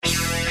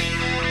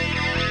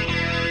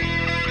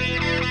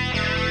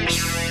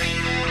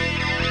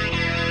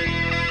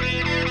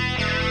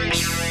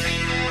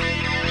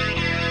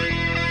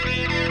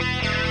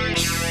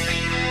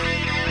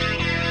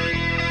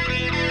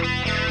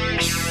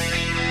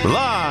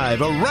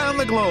Live around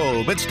the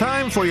globe, it's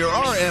time for your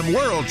RM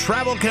World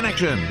Travel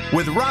Connection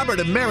with Robert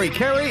and Mary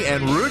Carey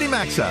and Rudy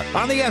Maxa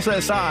on the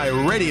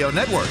SSI Radio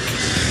Network.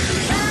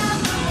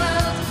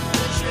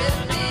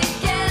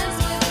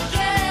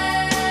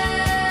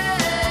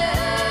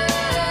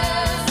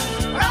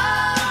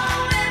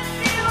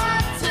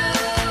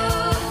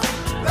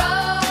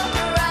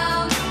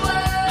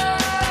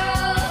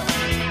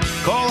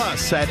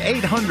 At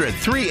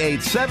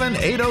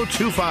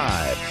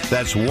 800-387-8025.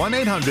 That's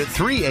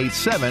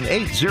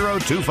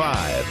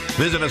 1-800-387-8025.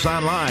 Visit us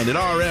online at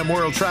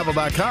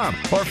rmworldtravel.com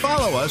or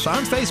follow us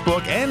on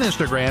Facebook and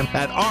Instagram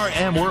at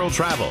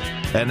RMWorldTravel.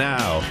 And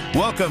now,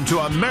 welcome to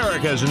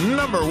America's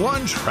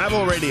 #1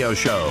 travel radio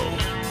show.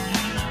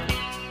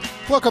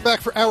 Welcome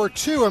back for Hour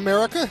 2,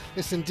 America.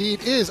 This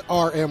indeed is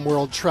RM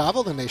World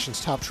Travel, the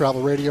nation's top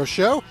travel radio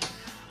show.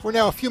 We're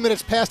now a few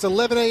minutes past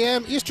 11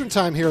 a.m. Eastern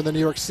Time here in the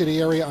New York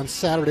City area on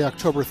Saturday,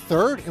 October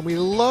 3rd, and we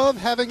love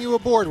having you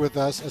aboard with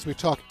us as we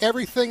talk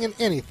everything and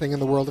anything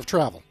in the world of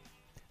travel.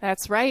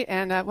 That's right.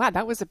 And wow,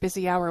 that was a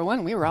busy hour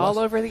one. We were all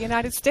over the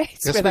United States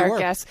yes, with our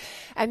guests.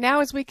 And now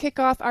as we kick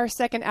off our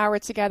second hour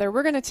together,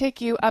 we're going to take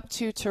you up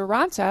to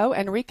Toronto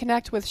and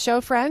reconnect with show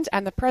friend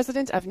and the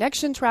president of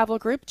Nexion Travel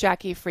Group,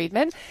 Jackie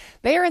Friedman.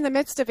 They are in the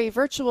midst of a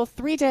virtual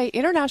 3-day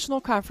international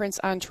conference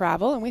on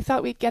travel, and we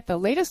thought we'd get the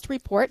latest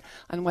report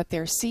on what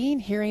they're seeing,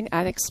 hearing,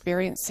 and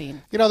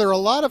experiencing. You know, there are a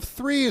lot of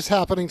threes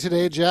happening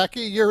today,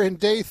 Jackie. You're in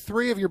day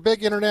 3 of your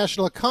big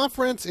international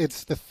conference.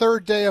 It's the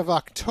 3rd day of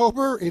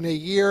October in a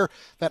year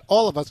that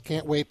all of us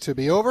can't wait to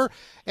be over.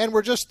 And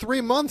we're just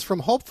 3 months from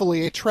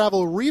hopefully a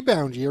travel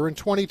rebound year in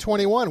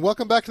 2021.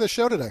 Welcome back to the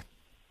show today.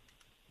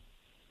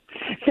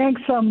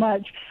 Thanks so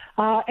much.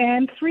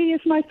 And 3 is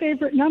my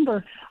favorite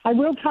number. I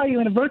will tell you,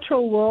 in a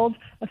virtual world,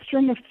 a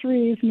string of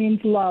 3s means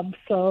love.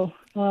 So,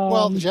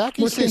 well,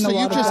 Jackie, so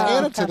you just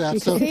added to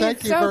that. So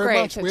thank you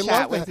very much. So great to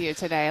chat with you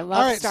today. I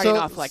love starting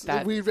off like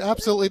that. We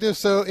absolutely do.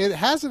 So it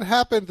hasn't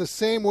happened the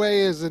same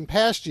way as in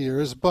past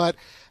years, but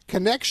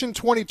Co-Nexion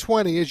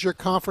 2020 is your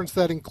conference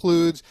that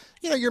includes,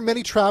 your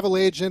many travel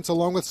agents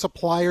along with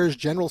suppliers,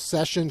 general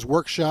sessions,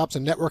 workshops,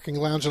 and networking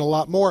lounge, and a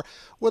lot more.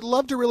 Would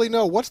love to really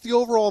know what's the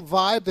overall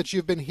vibe that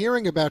you've been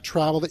hearing about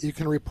travel that you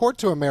can report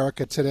to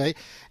America today,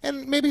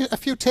 and maybe a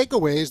few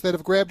takeaways that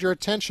have grabbed your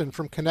attention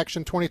from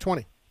Co-Nexion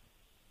 2020.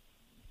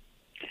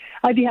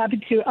 I'd be happy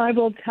to. I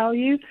will tell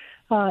you,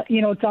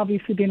 it's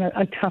obviously been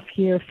a tough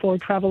year for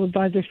travel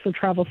advisors, for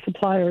travel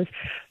suppliers,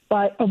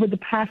 but over the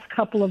past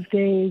couple of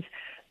days,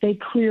 they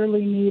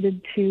clearly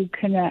needed to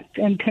connect,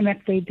 and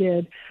connect they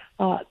did.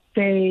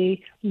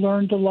 They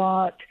learned a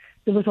lot.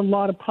 There was a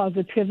lot of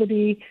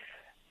positivity.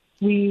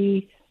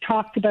 We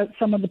talked about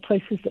some of the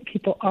places that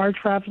people are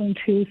traveling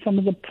to, some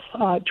of the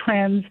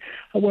trends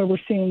where we're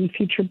seeing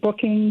future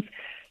bookings.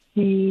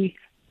 We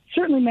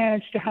certainly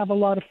managed to have a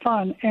lot of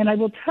fun. And I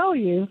will tell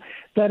you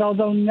that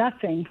although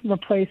nothing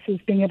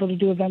replaces being able to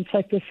do events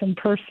like this in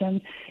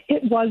person,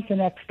 it was the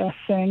next best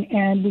thing,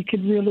 and we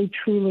could really,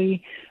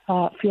 truly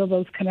feel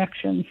those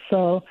connections.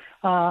 So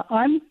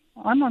I'm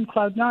on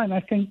cloud 9.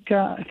 I think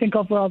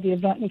overall the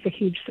event was a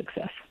huge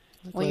success.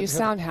 Well, you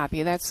sound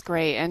happy. That's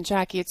great. And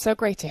Jackie, it's so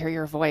great to hear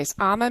your voice.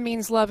 AMA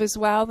means love as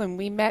well, and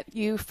we met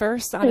you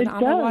first on an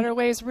AMA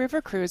Waterways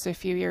River Cruise a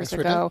few years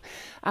ago.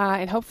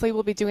 And hopefully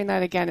we'll be doing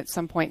that again at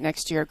some point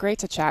next year. Great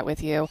to chat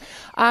with you.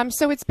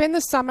 So it's been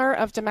the summer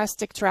of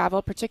domestic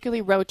travel,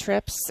 particularly road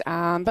trips.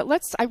 But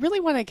I really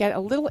want to get a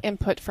little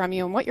input from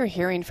you and what you're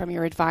hearing from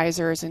your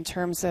advisors in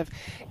terms of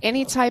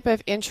any type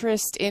of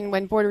interest in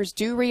when borders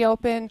do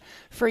reopen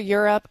for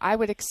Europe. I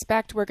would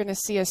expect we're going to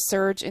see a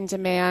surge in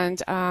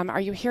demand.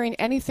 Are you hearing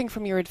anything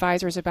from your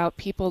advisors about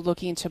people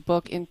looking to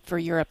book in for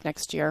Europe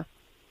next year?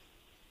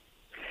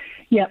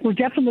 Yeah, we're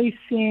definitely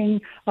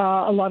seeing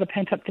a lot of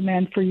pent-up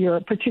demand for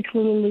Europe,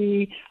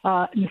 particularly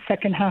in the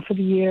second half of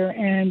the year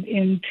and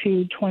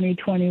into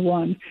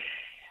 2021.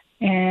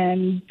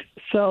 And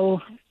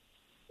so,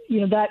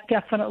 that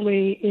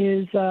definitely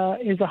is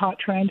a hot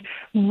trend.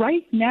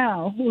 Right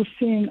now, we're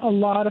seeing a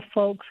lot of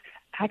folks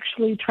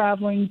actually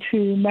traveling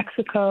to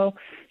Mexico,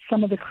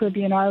 some of the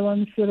Caribbean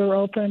islands that are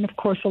open, of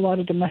course, a lot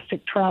of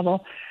domestic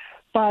travel.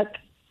 But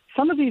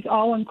some of these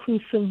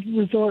all-inclusive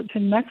resorts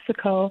in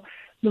Mexico,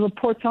 the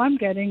reports I'm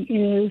getting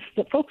is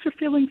that folks are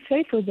feeling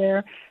safer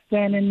there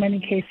than in many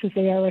cases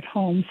they are at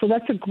home. So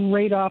that's a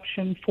great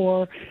option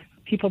for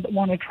people that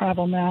want to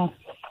travel now.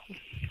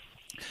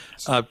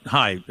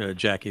 Hi,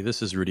 Jackie.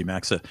 This is Rudy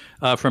Maxa.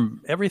 From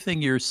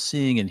everything you're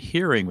seeing and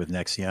hearing with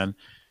Nexion,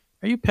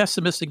 are you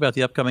pessimistic about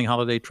the upcoming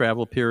holiday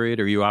travel period,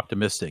 or are you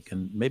optimistic?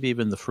 And maybe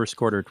even the first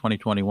quarter of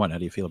 2021, how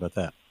do you feel about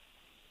that?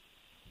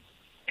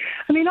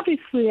 I mean,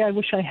 obviously, I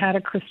wish I had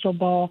a crystal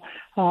ball,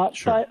 Sure.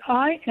 but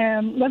I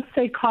am, let's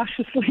say,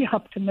 cautiously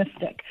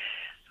optimistic.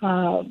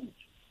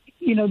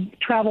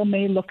 Travel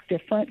may look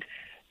different,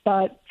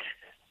 but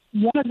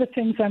one of the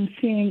things I'm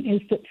seeing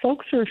is that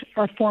folks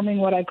are forming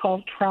what I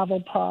call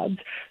travel pods,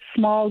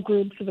 small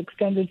groups of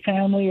extended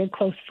family or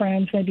close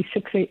friends, maybe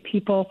 6-8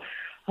 people,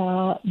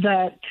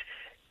 that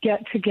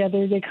get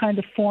together. They kind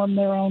of form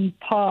their own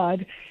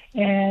pod,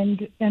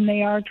 and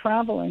they are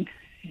traveling.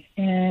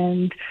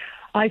 And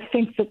I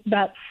think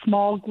that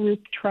small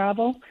group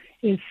travel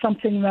is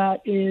something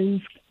that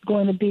is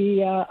going to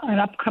be an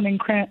upcoming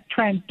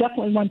trend,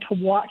 definitely one to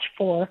watch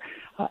for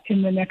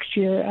in the next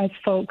year as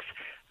folks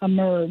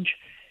emerge.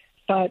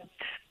 But,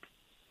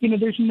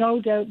 there's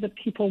no doubt that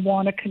people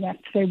want to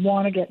connect. They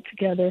want to get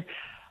together.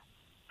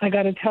 I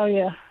got to tell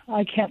you,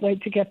 I can't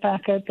wait to get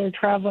back out there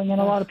traveling, and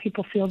a lot of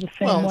people feel the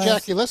same way. Well,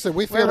 Jackie, listen,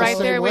 we feel We're the right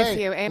same there way. with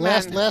you.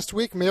 Amen. Last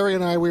week, Mary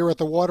and I, we were at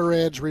the Water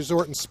Edge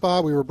Resort and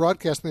Spa. We were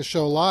broadcasting the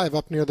show live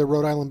up near the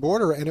Rhode Island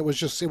border, and it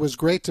was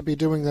great to be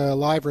doing a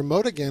live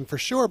remote again for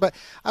sure. But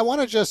I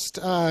want to just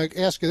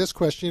ask you this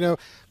question.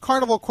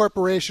 Carnival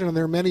Corporation, and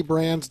there are many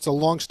brands. It's a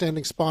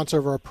long-standing sponsor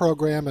of our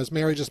program. As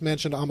Mary just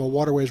mentioned, AMA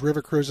Waterways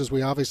River Cruises.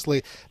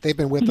 They've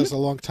been with us a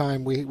long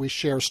time. We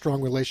share a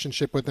strong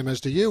relationship with them,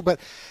 as do you. But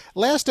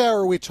last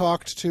hour we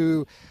talked to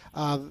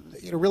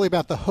really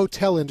about the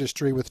hotel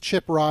industry with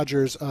Chip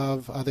Rogers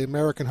of the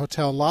American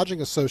Hotel and Lodging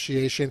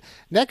Association.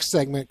 Next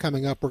segment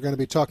coming up, we're going to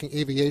be talking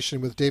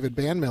aviation with David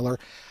Banmiller.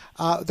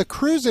 The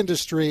cruise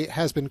industry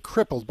has been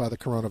crippled by the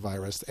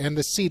coronavirus and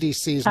the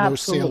CDC's no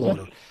sail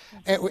order.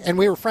 And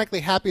we were frankly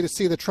happy to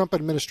see the Trump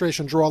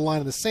administration draw a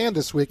line in the sand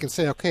this week and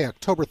say, okay,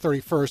 October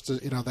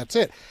 31st, that's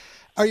it.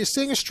 Are you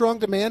seeing a strong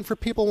demand for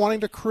people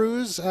wanting to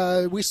cruise?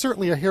 We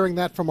certainly are hearing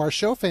that from our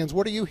show fans.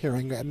 What are you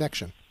hearing at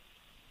Nexion?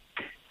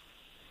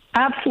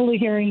 Absolutely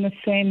hearing the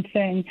same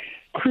thing.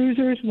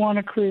 Cruisers want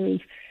to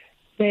cruise.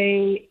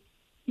 When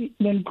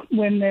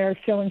their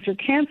sailings are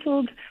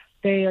canceled,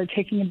 they are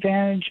taking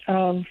advantage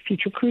of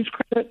future cruise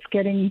credits,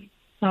 getting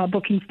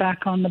bookings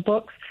back on the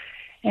books.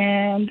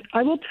 And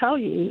I will tell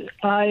you,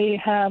 I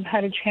have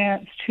had a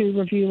chance to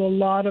review a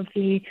lot of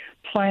the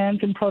plans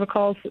and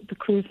protocols that the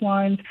cruise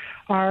lines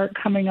are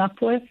coming up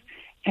with,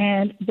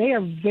 and they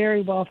are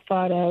very well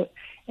thought out.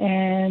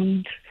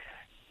 And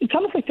it's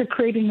almost like they're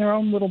creating their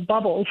own little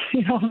bubbles,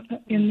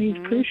 in these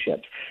cruise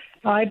ships.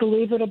 I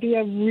believe it'll be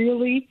a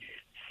really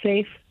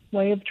safe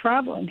way of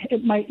traveling.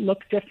 It might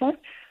look different.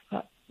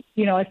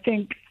 I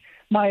think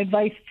my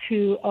advice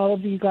to all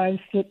of you guys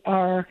that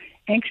are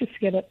anxious to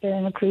get up there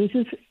on a cruise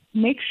is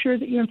make sure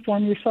that you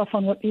inform yourself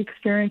on what the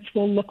experience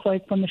will look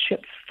like when the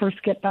ships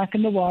first get back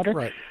in the water.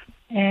 Right.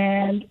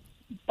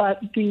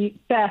 But the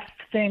best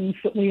things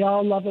that we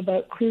all love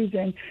about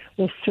cruising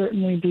will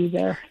certainly be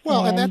there.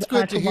 Well, and that's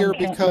good to hear,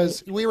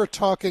 because we were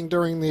talking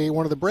during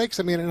one of the breaks.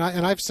 I mean, and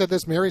I've said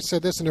this, Mary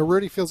said this, and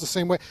Rudy feels the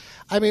same way.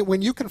 I mean,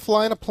 when you can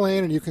fly in a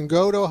plane and you can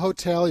go to a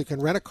hotel, you can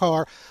rent a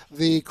car,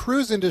 the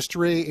cruise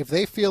industry, if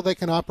they feel they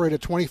can operate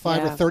at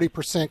 25 or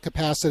 30%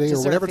 capacity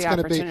or whatever it's going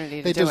to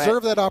be, they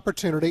deserve that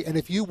opportunity. And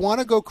if you want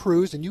to go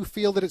cruise and you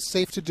feel that it's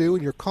safe to do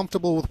and you're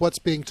comfortable with what's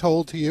being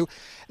told to you,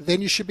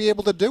 then you should be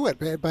able to do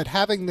it. But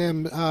having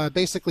them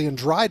basically in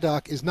dry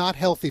dock is not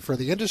healthy for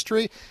the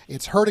industry.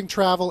 It's hurting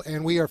travel,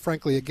 and we are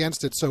frankly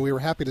against it. So we were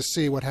happy to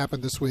see what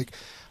happened this week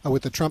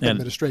with the Trump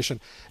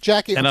administration.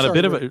 Jackie, and on a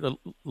bit of a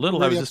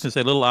little, I was just going to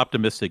say, a little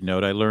optimistic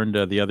note. I learned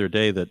the other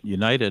day that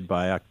United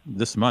by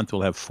this month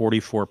will have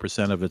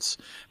 44% of its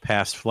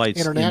past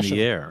flights in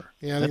the air.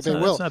 Yeah, I think they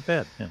will. That's not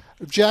bad. Yeah.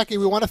 Jackie,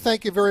 we want to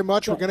thank you very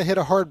much. We're going to hit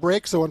a hard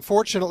break, so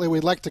unfortunately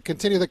we'd like to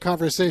continue the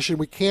conversation.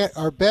 We can't.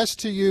 Our best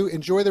to you.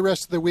 Enjoy the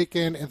rest of the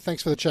weekend, and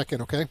thanks for the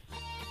check-in, okay?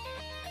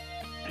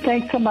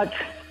 Thanks so much.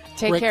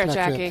 Take care,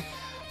 Jackie.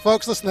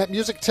 Folks, listen, that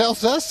music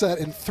tells us that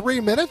in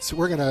 3 minutes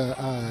we're going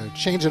to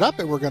change it up,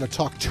 and we're going to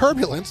talk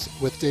Turbulence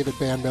with David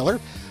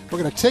Banmiller. We're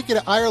going to take you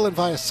to Ireland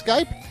via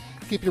Skype.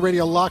 Keep your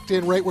radio locked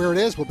in right where it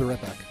is. We'll be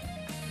right back.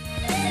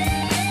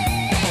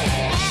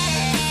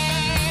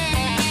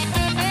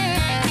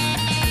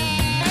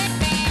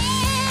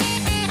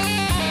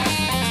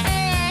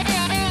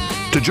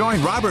 To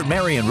join Robert,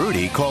 Mary, and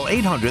Rudy, call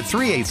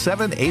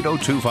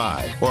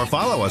 800-387-8025 or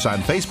follow us on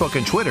Facebook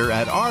and Twitter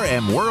at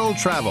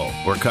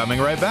RMWorldTravel. We're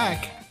coming right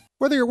back.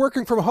 Whether you're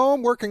working from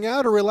home, working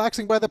out, or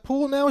relaxing by the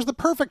pool, now is the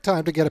perfect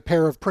time to get a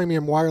pair of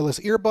premium wireless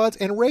earbuds,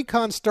 and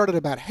Raycons start at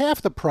about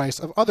half the price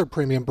of other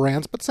premium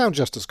brands, but sound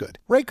just as good.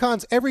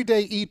 Raycons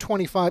Everyday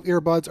E25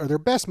 earbuds are their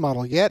best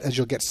model yet, as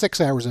you'll get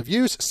 6 hours of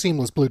use,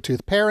 seamless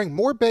Bluetooth pairing,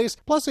 more bass,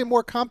 plus a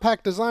more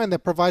compact design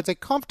that provides a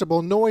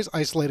comfortable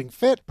noise-isolating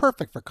fit,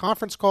 perfect for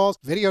conference calls,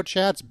 video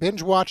chats,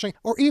 binge watching,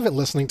 or even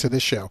listening to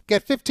this show.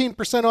 Get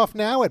 15% off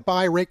now at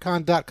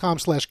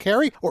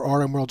buyraycon.com/carry or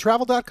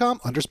rmworldtravel.com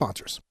under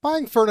sponsors.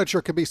 Buying furniture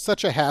can be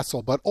such a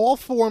hassle, but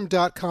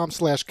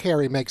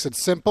allform.com/carry makes it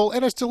simple,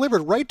 and it's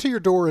delivered right to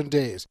your door in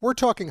days. We're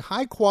talking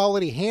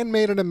high-quality,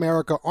 handmade in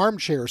America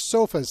armchairs,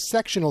 sofas,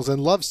 sectionals,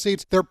 and love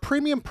seats. They're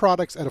premium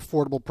products at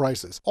affordable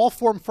prices.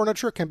 Allform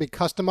furniture can be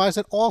customized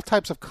in all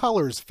types of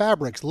colors,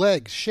 fabrics,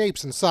 legs,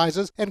 shapes, and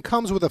sizes, and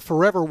comes with a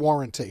forever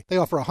warranty. They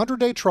offer a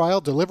 100-day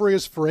trial, delivery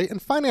is free,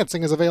 and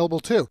financing is available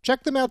too.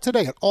 Check them out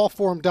today at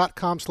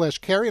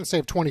allform.com/carry and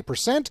save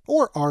 20%,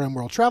 or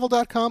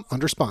rmworldtravel.com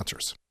under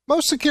sponsors.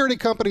 Most security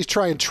companies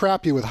try and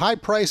trap you with high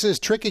prices,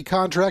 tricky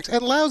contracts,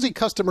 and lousy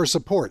customer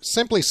support.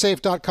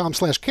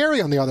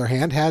 SimplySafe.com/Carey, on the other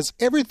hand, has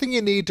everything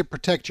you need to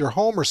protect your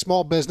home or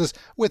small business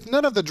with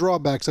none of the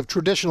drawbacks of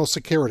traditional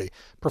security.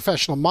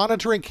 Professional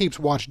monitoring keeps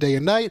watch day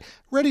and night,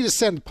 ready to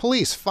send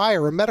police,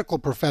 fire, or medical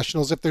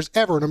professionals if there's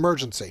ever an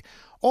emergency.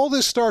 All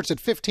this starts at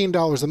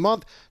 $15 a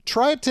month.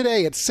 Try it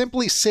today at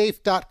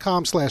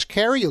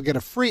SimplySafe.com/Carey. You'll get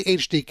a free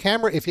HD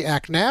camera if you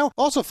act now.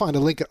 Also find a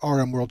link at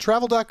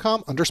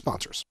RMWorldTravel.com under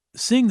sponsors.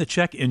 Seeing the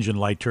check engine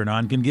light turn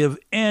on can give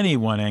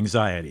anyone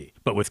anxiety.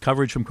 But with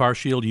coverage from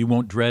CarShield, you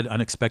won't dread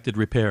unexpected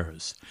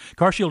repairs.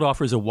 CarShield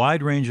offers a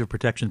wide range of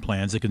protection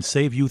plans that can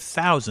save you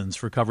thousands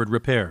for covered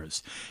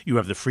repairs. You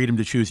have the freedom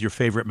to choose your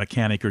favorite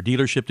mechanic or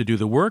dealership to do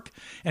the work,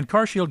 and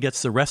CarShield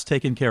gets the rest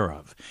taken care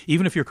of.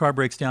 Even if your car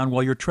breaks down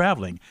while you're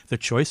traveling, the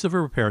choice of a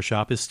repair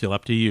shop is still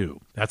up to you.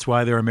 That's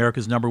why they're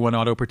America's #1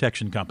 auto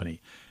protection company.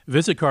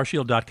 Visit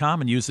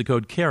carshield.com and use the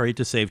code CAREY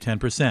to save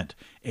 10%.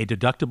 A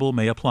deductible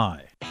may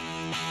apply.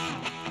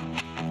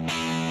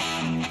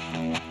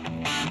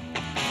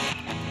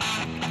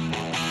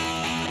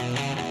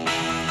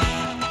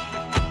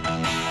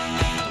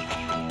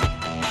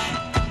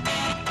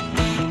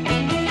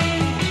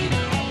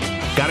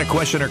 Got a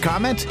question or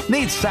comment?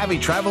 Need savvy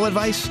travel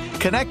advice?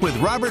 Connect with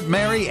Robert,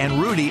 Mary,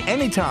 and Rudy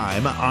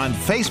anytime on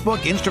Facebook,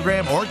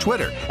 Instagram, or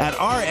Twitter at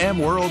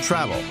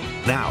RMWorldTravel.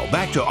 Now,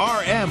 back to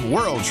RM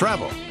World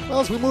Travel. Well,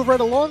 as we move right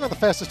along on the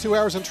fastest 2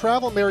 hours in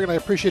travel, Mary and I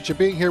appreciate you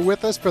being here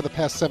with us for the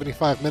past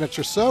 75 minutes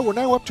or so. We're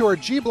now up to our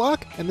G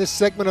block, and this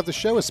segment of the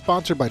show is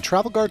sponsored by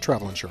Travel Guard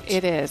Travel Insurance.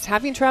 It is.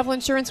 Having travel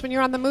insurance when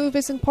you're on the move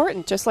is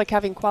important, just like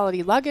having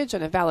quality luggage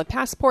and a valid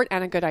passport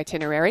and a good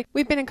itinerary.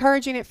 We've been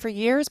encouraging it for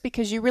years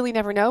because you really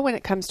never know when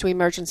it comes to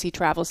emergency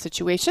travel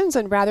situations,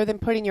 and rather than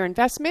putting your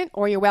investment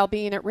or your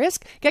well-being at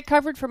risk, get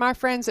covered from our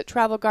friends at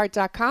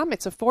TravelGuard.com.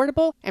 It's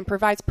affordable and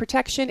provides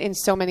protection in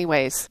so many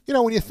ways. You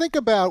know, when you think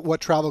about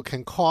what travel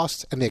can cost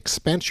and the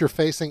expense you're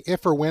facing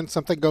if or when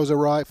something goes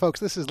awry, folks,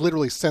 this is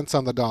literally cents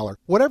on the dollar.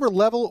 Whatever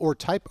level or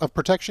type of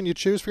protection you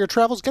choose for your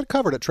travels, get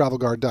covered at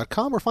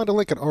TravelGuard.com or find a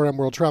link at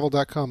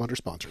RMWorldTravel.com under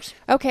sponsors.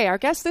 Okay, our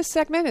guest this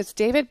segment is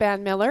David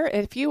Banmiller.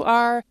 If you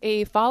are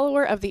a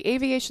follower of the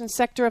aviation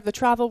sector of the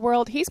travel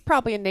world, he's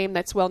probably a name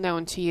that's well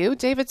known to you.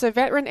 David's a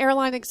veteran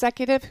airline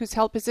executive who's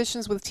held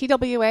positions with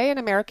TWA and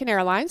American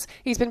Airlines.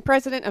 He's been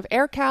president of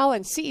AirCal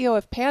and CEO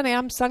of Pan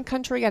Am, Sun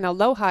Country, and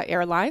Aloha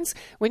Airlines.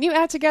 When you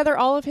add together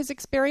all of his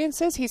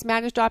experiences, he's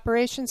managed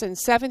operations in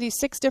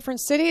 76 different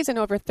cities and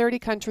over 30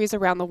 countries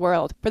around the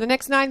world. For the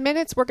next 9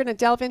 minutes, we're going to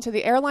delve into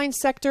the airline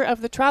sector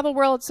of the travel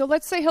world. So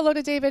let's say hello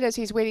to David as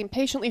he's waiting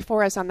patiently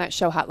for us on that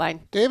show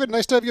hotline. David,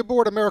 nice to have you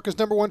aboard America's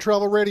 #1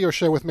 travel radio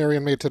show with Mary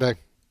and me today.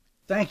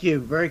 Thank you.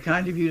 Very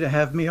kind of you to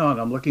have me on.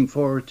 I'm looking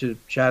forward to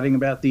chatting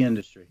about the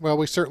industry. Well,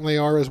 we certainly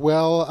are as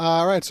well.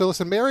 All right, so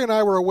listen, Mary and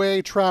I were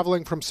away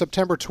traveling from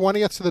September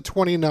 20th to the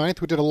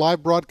 29th. We did a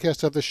live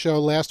broadcast of the show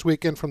last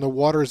weekend from the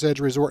Water's Edge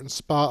Resort and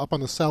Spa up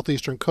on the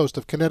southeastern coast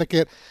of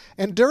Connecticut.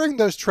 And during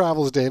those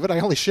travels, David, I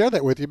only share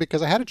that with you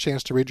because I had a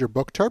chance to read your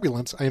book,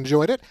 Turbulence. I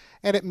enjoyed it,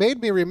 and it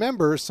made me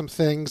remember some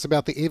things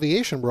about the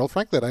aviation world,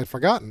 frankly, that I had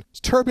forgotten.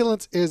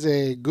 Turbulence is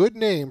a good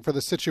name for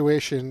the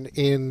situation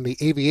in the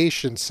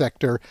aviation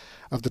sector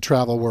of the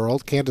travel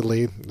world.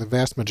 Candidly, the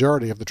vast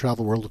majority of the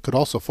travel world could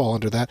also fall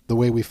under that, the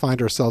way we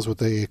find ourselves with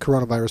the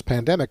coronavirus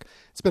pandemic.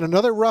 It's been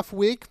another rough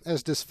week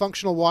as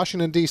dysfunctional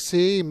Washington,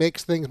 D.C.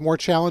 makes things more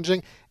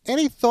challenging.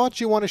 Any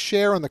thoughts you want to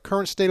share on the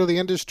current state of the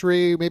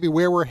industry, maybe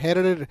where we're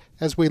headed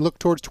as we look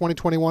towards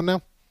 2021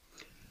 now?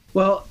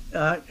 Well,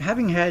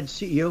 having had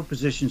CEO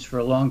positions for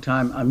a long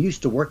time, I'm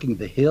used to working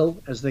the Hill,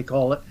 as they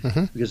call it,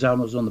 because I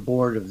was on the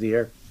board of the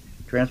Air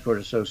Transport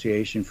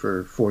Association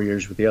for 4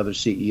 years with the other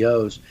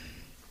CEOs.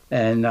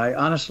 And I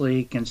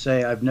honestly can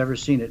say I've never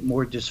seen it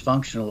more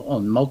dysfunctional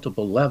on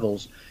multiple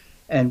levels.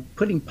 And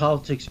putting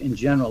politics in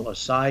general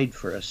aside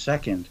for a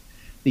second,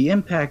 the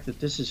impact that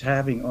this is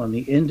having on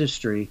the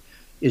industry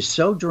is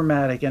so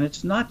dramatic. And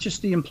it's not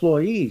just the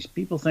employees.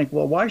 People think,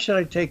 well, why should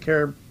I take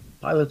care of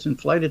pilots and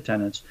flight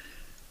attendants?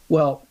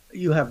 Well,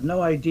 you have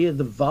no idea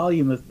the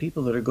volume of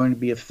people that are going to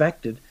be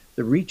affected,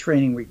 the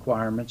retraining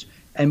requirements,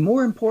 and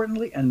more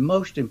importantly, and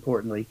most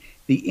importantly,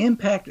 the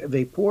impact of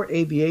a poor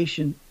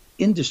aviation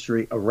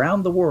industry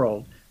around the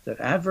world that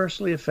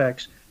adversely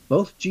affects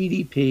both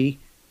GDP,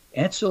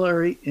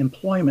 ancillary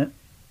employment,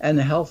 and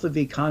the health of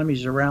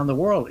economies around the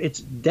world.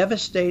 It's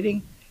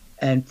devastating,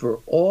 and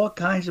for all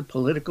kinds of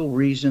political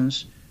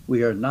reasons,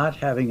 we are not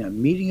having a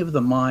meeting of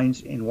the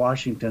minds in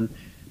Washington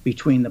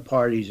between the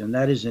parties, and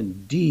that is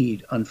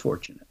indeed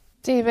unfortunate.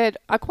 David,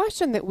 a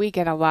question that we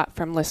get a lot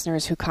from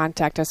listeners who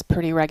contact us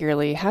pretty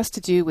regularly has to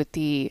do with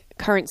the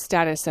current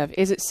status of,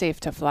 is it safe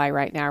to fly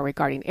right now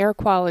regarding air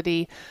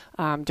quality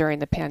during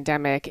the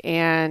pandemic?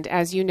 And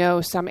as you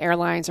know, some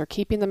airlines are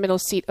keeping the middle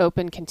seat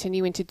open,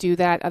 continuing to do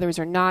that. Others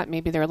are not.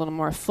 Maybe they're a little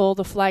more full,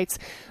 the flights.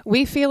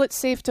 We feel it's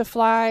safe to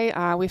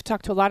fly. We've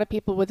talked to a lot of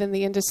people within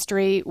the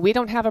industry. We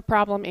don't have a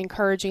problem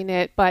encouraging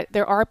it, but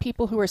there are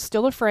people who are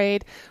still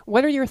afraid.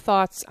 What are your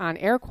thoughts on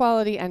air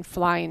quality and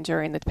flying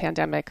during the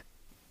pandemic?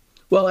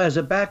 Well, as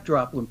a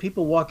backdrop, when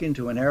people walk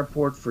into an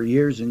airport for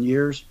years and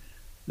years,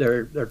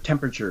 their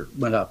temperature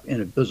went up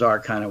in a bizarre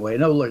kind of way.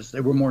 In other words, they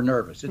were more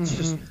nervous. It's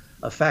just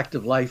a fact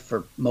of life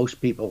for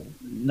most people,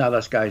 not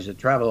us guys that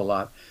travel a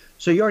lot.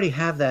 So you already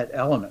have that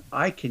element.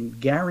 I can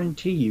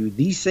guarantee you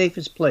the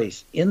safest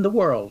place in the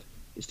world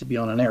is to be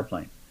on an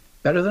airplane.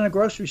 Better than a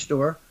grocery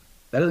store,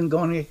 better than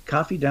going to get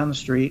coffee down the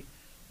street,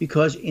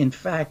 because in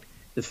fact,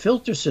 the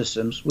filter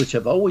systems, which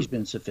have always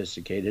been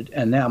sophisticated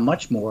and now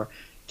much more,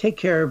 take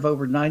care of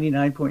over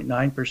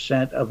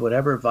 99.9% of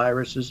whatever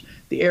viruses.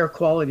 The air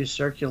quality is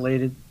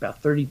circulated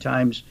about 30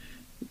 times,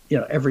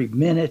 every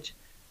minute.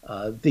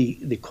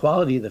 The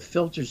quality of the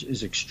filters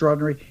is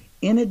extraordinary.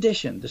 In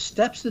addition, the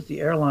steps that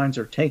the airlines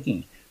are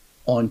taking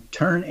on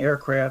turn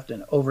aircraft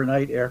and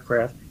overnight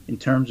aircraft in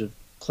terms of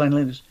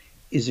cleanliness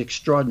is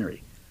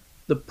extraordinary.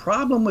 The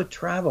problem with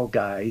travel,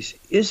 guys,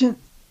 isn't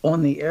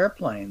on the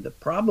airplane. The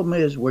problem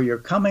is where you're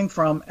coming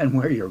from and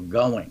where you're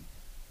going.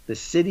 The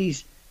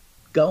cities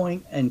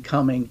going and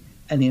coming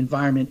and the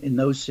environment in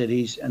those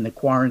cities and the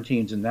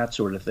quarantines and that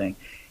sort of thing.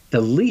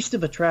 The least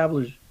of a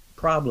traveler's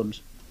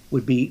problems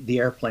would be the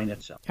airplane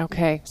itself.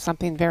 Okay,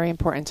 something very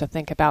important to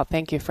think about.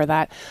 Thank you for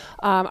that.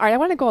 All right, I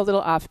want to go a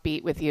little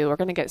offbeat with you. We're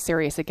going to get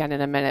serious again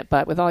in a minute,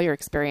 but with all your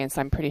experience,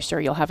 I'm pretty sure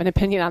you'll have an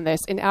opinion on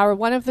this. In hour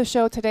one of the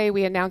show today,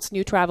 we announced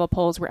new travel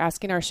polls. We're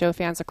asking our show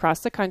fans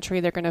across the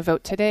country. They're going to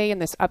vote today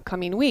and this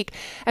upcoming week.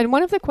 And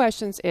one of the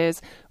questions is,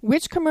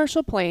 which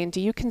commercial plane do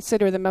you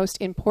consider the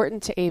most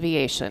important to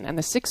aviation? And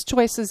the 6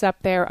 choices up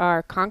there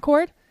are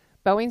Concorde,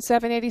 Boeing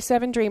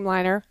 787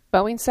 Dreamliner,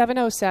 Boeing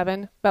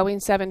 707,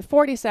 Boeing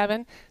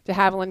 747, de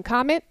Havilland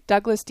Comet,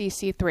 Douglas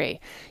DC-3.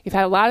 You've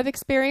had a lot of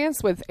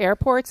experience with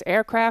airports,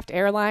 aircraft,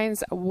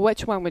 airlines.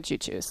 Which one would you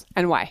choose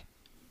and why?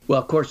 Well,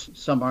 of course,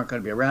 some aren't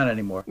going to be around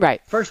anymore.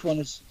 Right. First one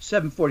is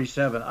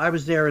 747. I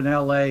was there in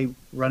L.A.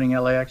 running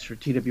LAX for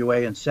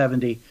TWA in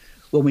 70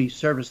 when we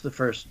serviced the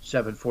first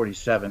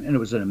 747, and it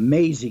was an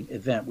amazing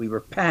event. We were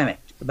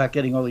panicked about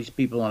getting all these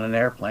people on an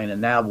airplane,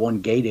 and now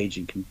one gate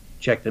agent can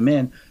check them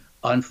in.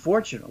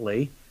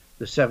 Unfortunately,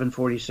 the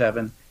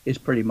 747 is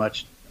pretty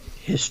much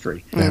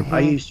history.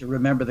 I used to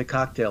remember the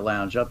cocktail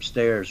lounge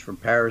upstairs from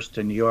Paris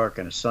to New York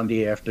on a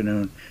Sunday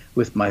afternoon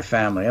with my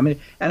family. I mean,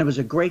 and it was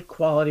a great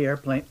quality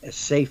airplane, a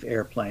safe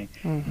airplane.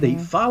 The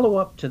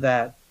follow-up to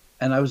that,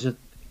 and I was at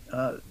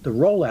the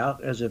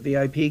rollout as a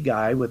VIP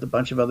guy with a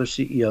bunch of other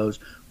CEOs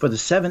for the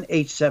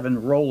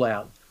 787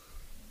 rollout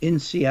in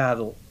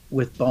Seattle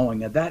with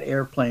Boeing. Now, that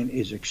airplane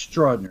is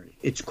extraordinary.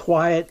 It's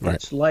quiet,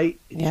 it's light,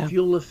 it's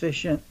fuel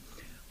efficient.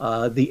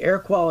 The air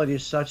quality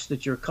is such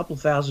that you're a couple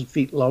thousand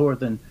feet lower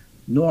than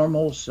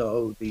normal,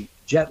 so the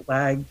jet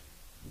lag,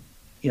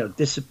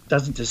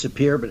 doesn't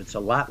disappear, but it's a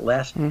lot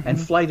less. And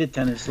flight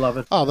attendants love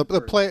it. Oh,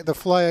 the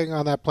flying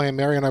on that plane,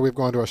 Mary and I, we've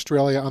gone to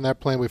Australia on that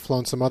plane. We've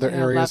flown some other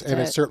areas, and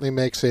it certainly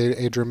makes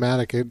a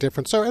dramatic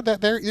difference. So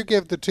there you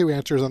give the 2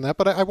 answers on that.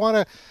 But I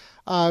want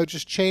to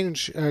just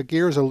change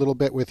gears a little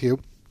bit with you.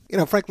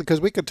 Frankly, because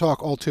we could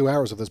talk all 2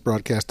 hours of this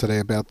broadcast today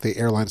about the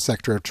airline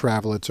sector of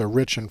travel. It's a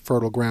rich and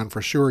fertile ground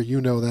for sure. You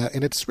know that.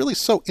 And it's really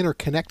so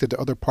interconnected to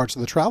other parts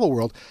of the travel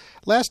world.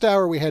 Last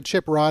hour, we had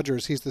Chip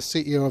Rogers. He's the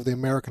CEO of the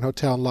American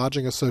Hotel and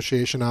Lodging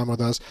Association on with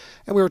us.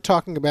 And we were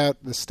talking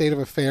about the state of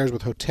affairs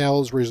with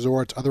hotels,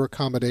 resorts, other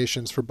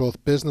accommodations for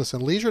both business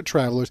and leisure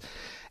travelers.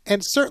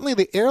 And certainly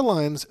the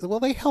airlines, well,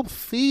 they help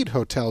feed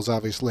hotels,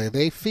 obviously.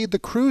 They feed the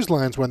cruise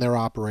lines when they're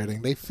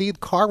operating. They feed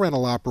car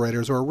rental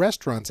operators or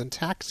restaurants and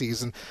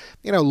taxis and,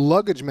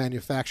 luggage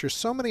manufacturers,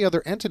 so many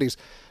other entities.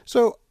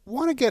 So I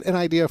want to get an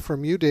idea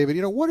from you, David.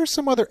 What are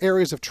some other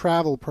areas of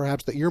travel,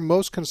 perhaps, that you're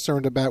most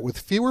concerned about with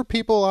fewer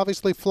people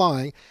obviously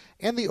flying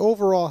and the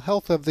overall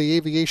health of the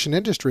aviation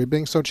industry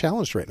being so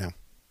challenged right now?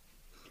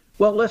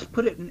 Well, let's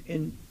put it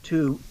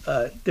into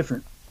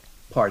different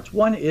parts.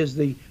 One is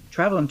the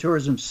travel and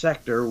tourism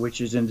sector,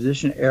 which is in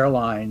addition to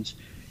airlines,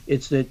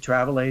 it's the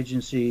travel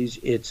agencies,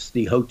 it's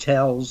the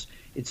hotels,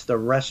 it's the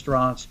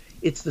restaurants,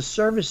 it's the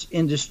service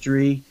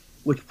industry,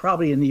 which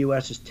probably in the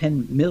U.S. is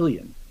 10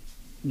 million,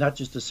 not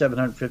just the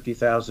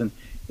 750,000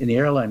 in the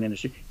airline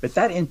industry, but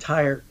that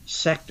entire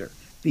sector.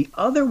 The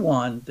other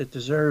one that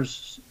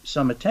deserves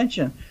some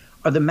attention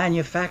are the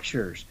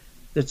manufacturers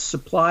that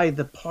supply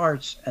the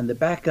parts and the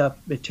backup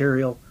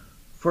material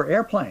for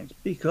airplanes,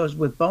 because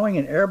with Boeing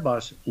and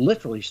Airbus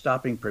literally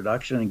stopping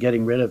production and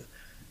getting rid of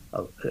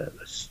a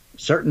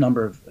certain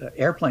number of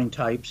airplane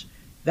types,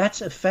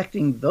 that's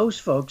affecting those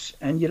folks,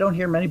 and you don't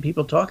hear many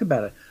people talk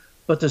about it.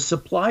 But the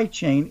supply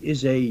chain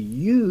is a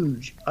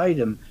huge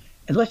item,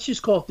 and let's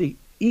just call it the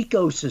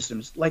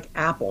ecosystems. Like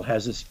Apple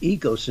has this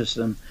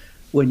ecosystem.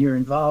 When you're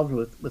involved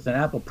with an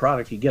Apple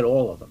product, you get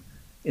all of them.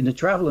 In the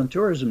travel and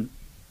tourism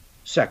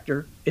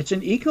sector, it's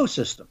an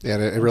ecosystem. Yeah,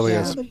 it really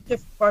is. So many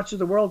different parts of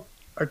the world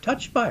are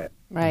touched by it.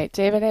 Right.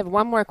 David, I have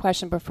one more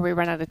question before we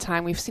run out of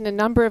time. We've seen a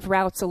number of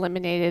routes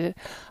eliminated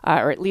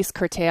or at least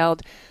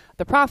curtailed.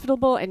 The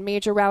profitable and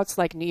major routes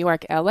like New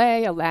York,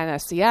 LA, Atlanta,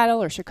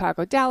 Seattle, or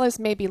Chicago, Dallas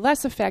may be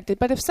less affected,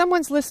 but if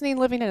someone's listening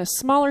living in a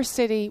smaller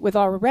city with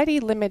already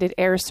limited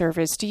air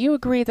service, do you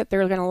agree that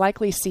they're going to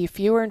likely see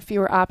fewer and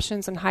fewer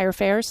options and higher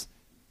fares?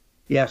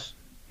 Yes,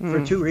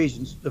 for two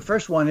reasons. The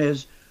first one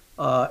is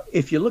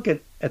if you look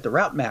at the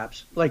route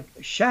maps, like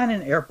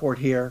Shannon Airport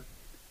here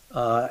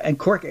and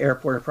Cork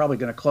Airport are probably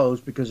going to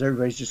close because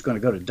everybody's just going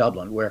to go to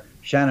Dublin, where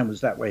Shannon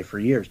was that way for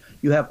years.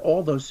 You have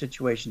all those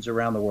situations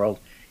around the world,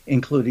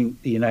 including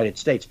the United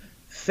States.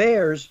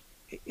 Fares,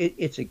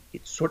 it's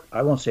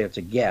I won't say it's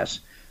a guess,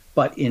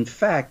 but in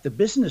fact, the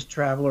business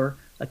traveler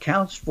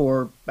accounts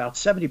for about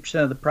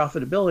 70% of the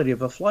profitability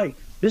of a flight.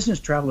 Business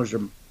travelers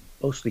are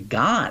mostly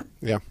gone.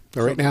 Yeah,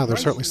 right now they're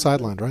certainly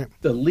sidelined, right?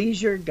 The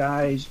leisure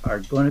guys are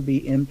going to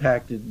be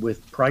impacted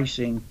with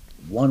pricing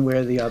one way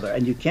or the other,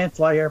 and you can't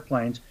fly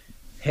airplanes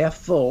half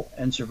full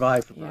and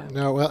survive from that.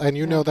 No, well, and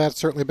you know that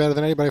certainly better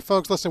than anybody.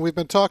 Folks, listen, we've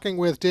been talking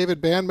with David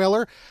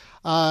Banmiller.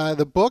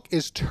 The book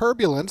is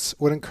Turbulence.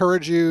 Would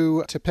encourage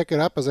you to pick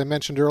it up. As I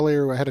mentioned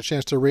earlier, I had a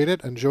chance to read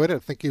it, enjoyed it. I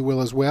think you will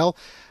as well.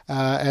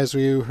 As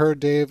you heard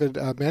David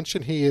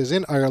mention, he is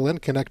in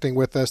Ireland connecting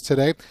with us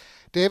today.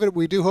 David,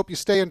 we do hope you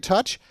stay in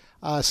touch.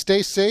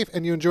 Stay safe,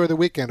 and you enjoy the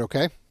weekend,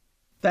 okay?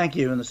 Thank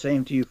you, and the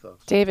same to you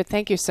folks. David,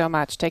 thank you so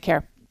much. Take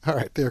care. All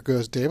right, there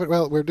goes David.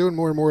 Well, we're doing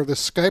more and more of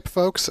this Skype,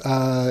 folks.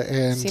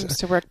 And seems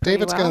to work pretty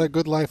David's well. got a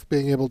good life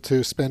being able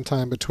to spend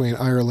time between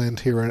Ireland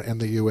here and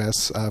the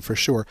U.S. For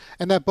sure.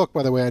 And that book,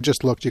 by the way, I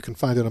just looked. You can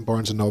find it on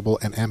Barnes & Noble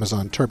and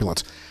Amazon,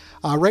 Turbulence.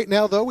 Right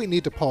now, though, we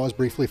need to pause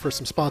briefly for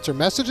some sponsor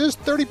messages.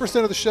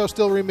 30% of the show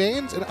still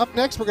remains. And up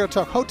next, we're going to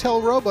talk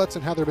hotel robots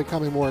and how they're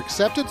becoming more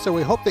accepted. So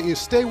we hope that you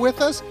stay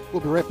with us.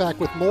 We'll be right back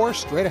with more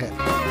straight ahead.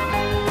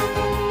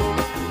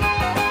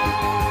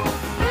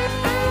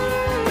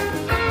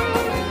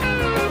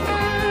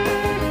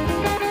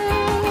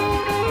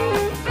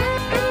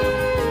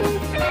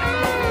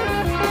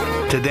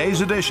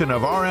 Today's edition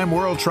of RM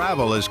World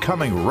Travel is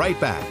coming right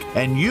back,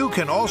 and you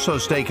can also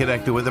stay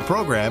connected with the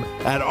program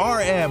at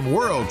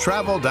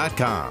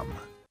rmworldtravel.com.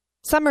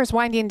 Summer's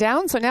winding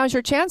down, so now's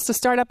your chance to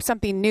start up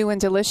something new and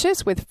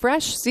delicious with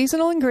fresh,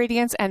 seasonal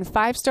ingredients and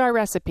 5-star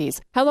recipes.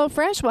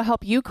 HelloFresh will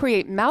help you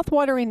create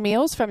mouth-watering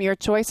meals from your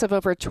choice of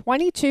over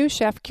 22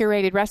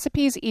 chef-curated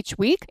recipes each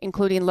week,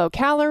 including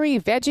low-calorie,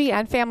 veggie,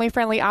 and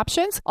family-friendly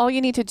options. All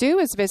you need to do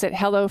is visit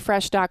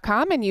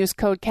HelloFresh.com and use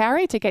code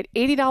CAREY to get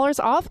 $80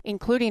 off,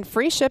 including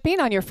free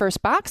shipping on your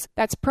first box.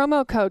 That's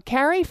promo code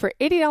CAREY for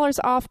 $80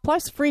 off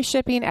plus free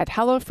shipping at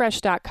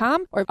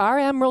HelloFresh.com or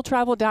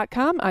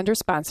RMWorldTravel.com under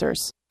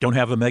sponsors. Don't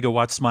have a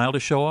megawatt smile to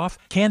show off?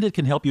 Candid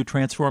can help you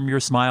transform your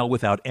smile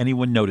without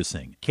anyone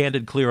noticing.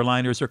 Candid clear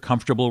aligners are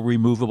comfortable,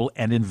 removable,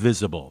 and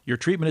invisible. Your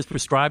treatment is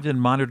prescribed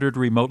and monitored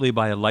remotely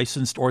by a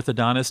licensed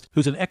orthodontist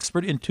who's an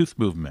expert in tooth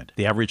movement.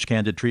 The average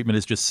Candid treatment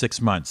is just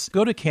 6 months.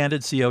 Go to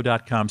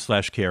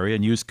candidco.com/carry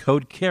and use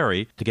code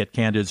CAREY to get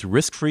Candid's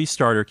risk-free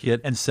starter kit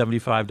and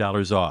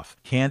 $75 off.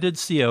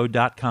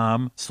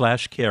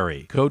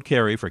 candidco.com/carry. Code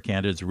CAREY for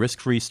Candid's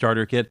risk-free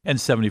starter kit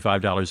and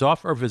 $75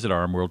 off, or visit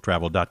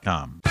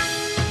rmworldtravel.com.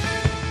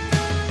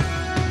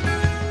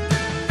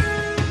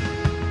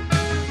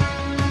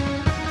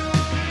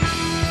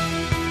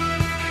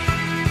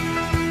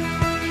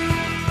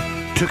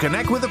 To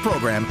connect with the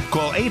program,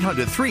 call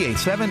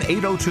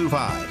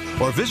 800-387-8025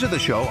 or visit the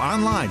show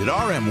online at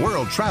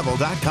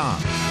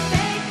rmworldtravel.com.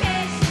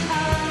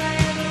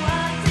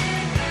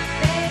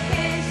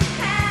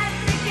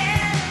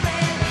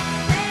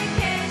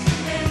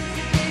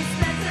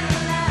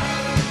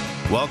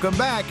 Welcome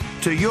back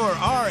to your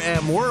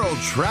RM World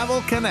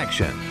Travel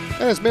Connection.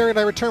 And as Mary and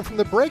I return from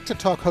the break to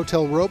talk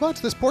hotel robots,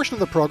 this portion of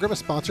the program is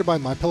sponsored by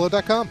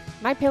MyPillow.com.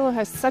 MyPillow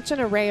has such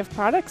an array of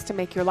products to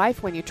make your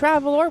life when you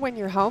travel or when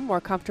you're home more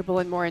comfortable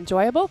and more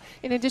enjoyable.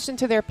 In addition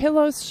to their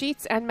pillows,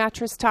 sheets, and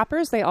mattress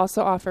toppers, they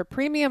also offer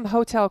premium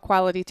hotel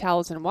quality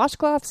towels and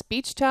washcloths,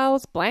 beach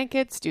towels,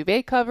 blankets,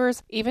 duvet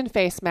covers, even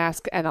face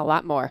masks, and a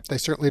lot more. They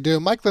certainly do.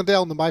 Mike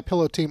Lindell and the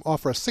MyPillow team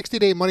offer a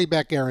 60-day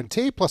money-back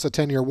guarantee plus a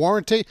 10-year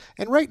warranty.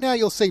 And right now,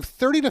 you'll save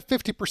 30 to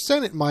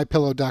 50% at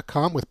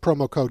MyPillow.com with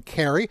promo code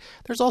CAREY.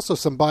 There's also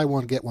some buy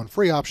one, get one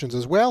free options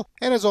as well.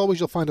 And as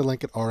always, you'll find a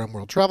link at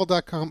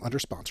rmworldtravel.com under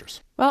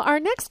sponsors. Well, our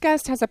next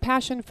guest has a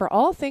passion for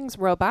all things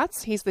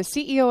robots. He's the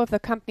CEO of the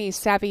company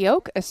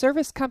Savioke, a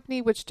service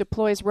company which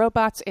deploys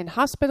robots in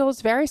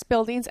hospitals, various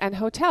buildings, and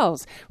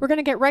hotels. We're going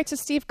to get right to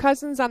Steve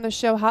Cousins on the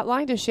show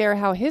hotline to share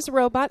how his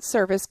robot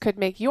service could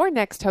make your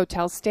next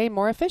hotel stay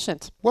more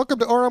efficient. Welcome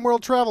to RM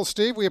World Travel,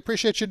 Steve. We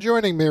appreciate you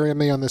joining Mary and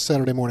me on this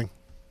Saturday morning.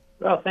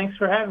 Well, thanks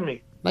for having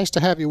me. Nice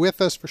to have you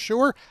with us for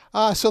sure.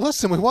 So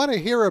listen, we want to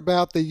hear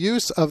about the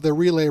use of the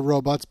relay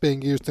robots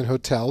being used in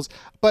hotels.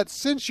 But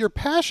since you're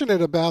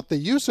passionate about the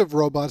use of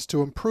robots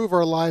to improve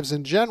our lives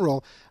in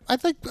general, I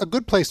think a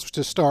good place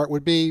to start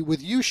would be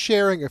with you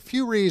sharing a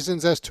few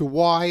reasons as to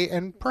why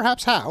and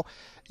perhaps how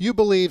you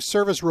believe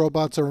service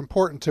robots are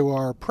important to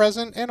our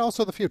present and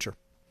also the future.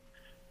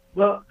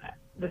 Well,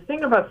 the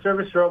thing about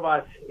service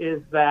robots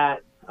is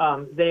that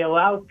they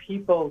allow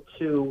people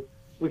to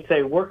we'd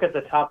say work at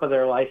the top of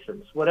their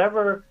license,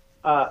 whatever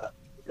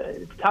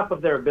top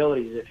of their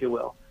abilities, if you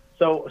will.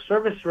 So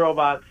service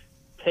robots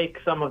take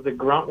some of the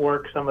grunt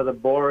work, some of the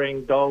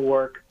boring, dull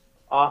work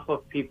off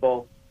of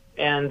people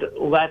and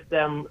let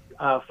them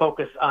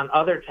focus on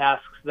other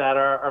tasks that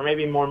are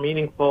maybe more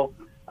meaningful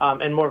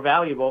and more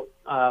valuable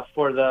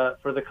for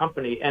the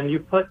company. And you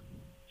put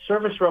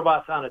service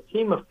robots on a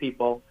team of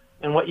people,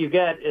 and what you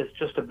get is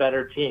just a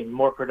better team,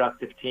 more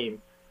productive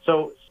team.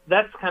 So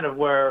that's kind of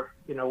where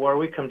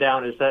we come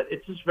down, is that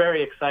it's just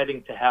very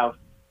exciting to have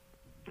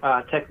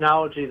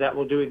technology that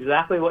will do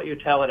exactly what you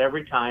tell it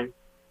every time.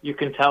 You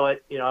can tell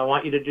it, I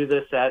want you to do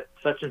this at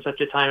such and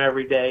such a time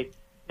every day,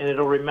 and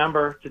it'll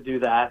remember to do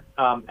that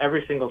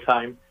every single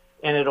time,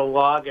 and it'll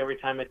log every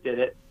time it did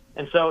it.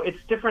 And so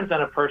it's different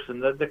than a person.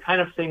 The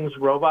kind of things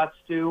robots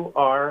do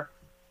are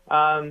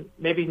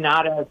maybe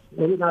not as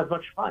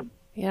much fun.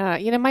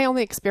 Yeah, my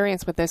only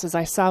experience with this is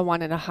I saw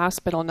one in a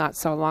hospital not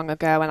so long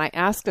ago, and I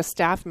asked a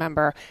staff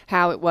member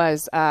how it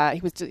was.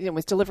 He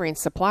was delivering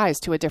supplies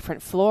to a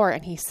different floor,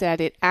 and he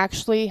said it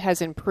actually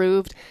has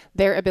improved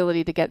their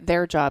ability to get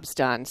their jobs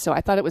done. So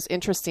I thought it was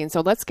interesting. So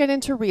let's get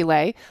into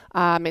Relay.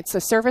 It's a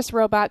service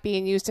robot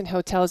being used in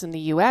hotels in the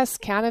U.S.,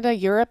 Canada,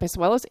 Europe, as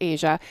well as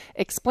Asia.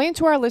 Explain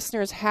to our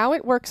listeners how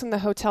it works in the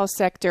hotel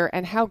sector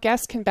and how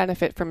guests can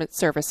benefit from its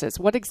services.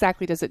 What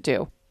exactly does it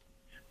do?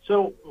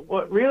 So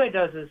what Relay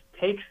does is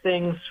takes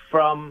things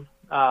from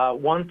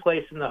one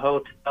place in the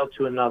hotel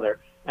to another.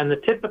 And the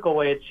typical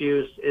way it's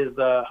used is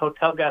the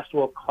hotel guest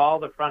will call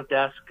the front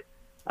desk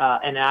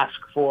and ask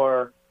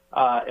for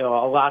a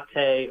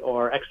latte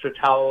or extra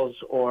towels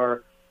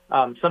or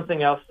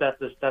something else that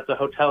the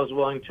hotel is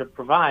willing to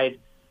provide.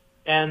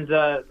 And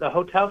the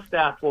hotel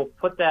staff will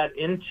put that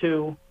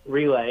into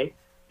Relay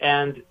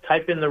and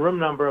type in the room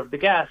number of the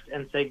guest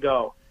and say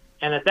go.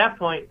 And at that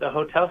point, the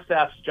hotel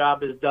staff's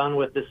job is done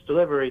with this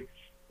delivery.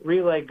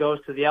 Relay goes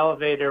to the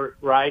elevator,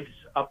 rides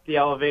up the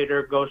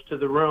elevator, goes to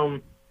the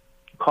room,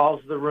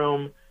 calls the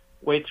room,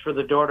 waits for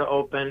the door to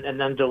open, and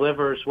then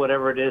delivers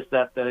whatever it is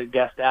that the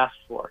guest asked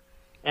for.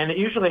 And it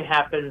usually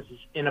happens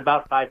in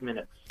about 5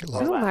 minutes.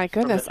 Oh, my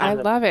goodness. I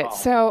love it.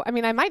 So,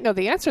 I might know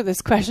the answer to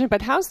this question,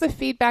 but how's the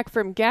feedback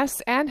from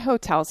guests and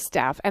hotel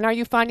staff? And are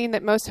you finding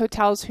that most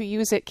hotels who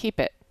use it keep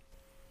it?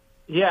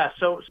 Yeah,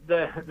 so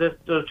those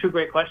are two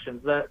great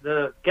questions.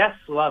 The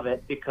guests love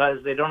it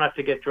because they don't have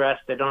to get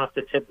dressed, they don't have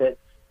to tip it,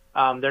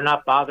 they're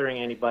not bothering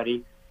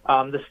anybody.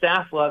 The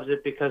staff loves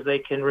it because they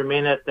can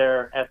remain at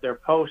their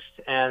post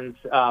and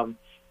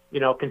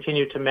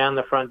continue to man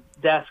the front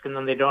desk, and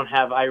then they don't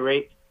have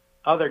irate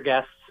other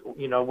guests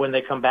when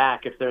they come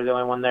back if they're the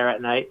only one there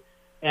at night.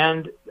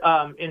 And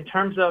in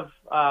terms of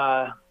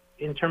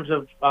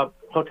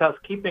hotels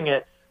keeping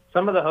it,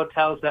 some of the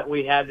hotels that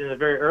we had in the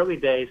very early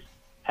days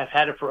have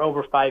had it for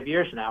over 5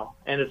 years now,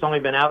 and it's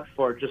only been out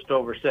for just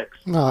over 6.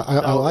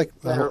 I like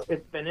that.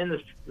 It's been in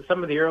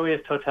some of the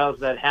earliest hotels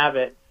that have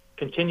it,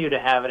 continue to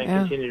have it and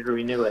continue to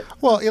renew it.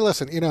 Well,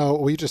 listen,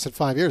 we just said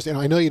 5 years.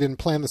 I know you didn't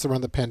plan this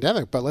around the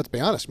pandemic, but let's be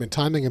honest.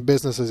 Timing in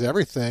business is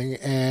everything,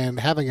 and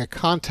having a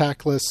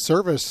contactless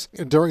service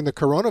during the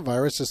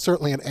coronavirus is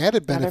certainly an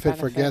added benefit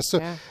for guests.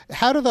 So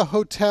how do the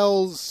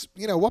hotels,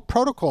 what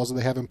protocols do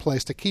they have in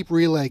place to keep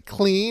Relay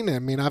clean?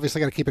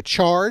 Obviously got to keep it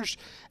charged.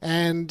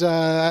 And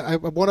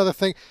one other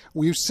thing,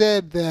 we've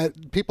said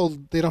that people,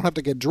 they don't have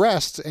to get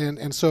dressed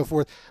and so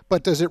forth,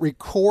 but does it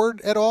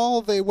record at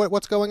all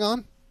what's going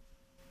on?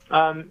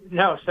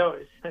 No, so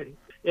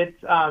it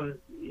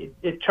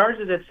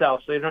charges itself,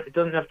 so it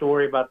doesn't have to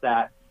worry about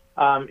that.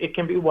 It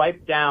can be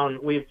wiped down.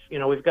 We've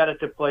got it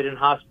deployed in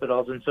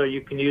hospitals, and so you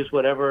can use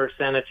whatever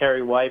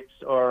sanitary wipes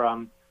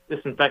or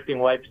disinfecting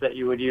wipes that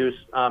you would use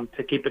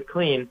to keep it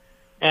clean.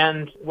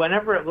 And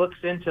whenever it looks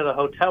into the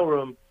hotel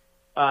room,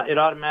 it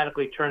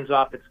automatically turns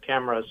off its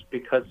cameras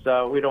because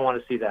we don't want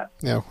to see that.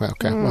 Yeah,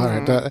 okay. All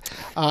right.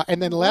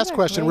 And then the last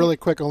question, really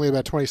quick, only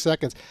about 20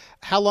 seconds.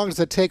 How long does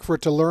it take for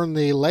it to learn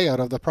the layout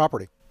of the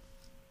property?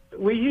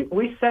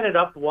 We set it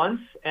up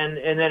once, and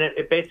then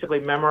it basically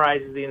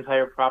memorizes the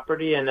entire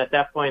property, and at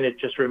that point it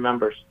just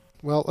remembers.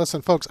 Well,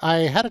 listen, folks,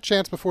 I had a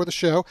chance before the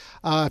show.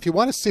 If you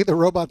want to see the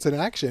robots in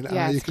action,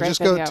 you can just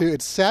go to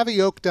it's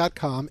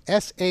savioke.com,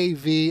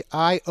 savioke.com,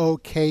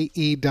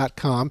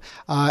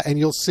 and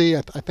you'll see,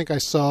 I think I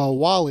saw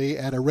Wally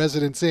at a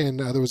Residence Inn.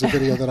 There was a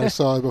video that I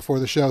saw before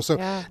the show. So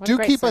do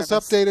keep us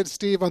updated,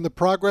 Steve, on the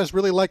progress.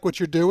 Really like what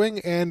you're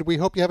doing, and we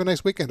hope you have a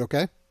nice weekend,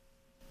 okay?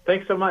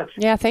 Thanks so much.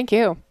 Yeah, thank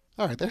you.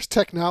 All right, there's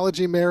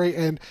technology, Mary.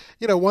 And,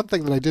 one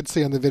thing that I did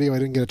see on the video I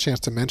didn't get a chance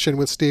to mention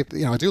with Steve,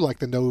 I do like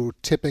the no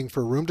tipping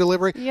for room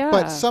delivery. Yeah.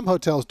 But some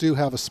hotels do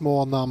have a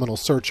small nominal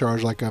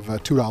surcharge, like of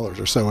 $2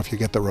 or so if you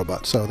get the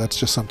robot. So that's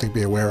just something to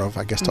be aware of,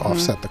 I guess, to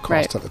offset the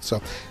cost of it.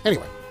 So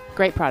anyway.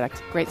 Great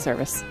product. Great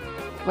service.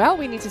 Well,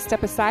 we need to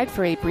step aside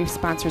for a brief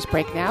sponsors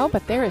break now,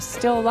 but there is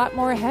still a lot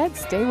more ahead.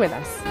 Stay with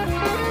us.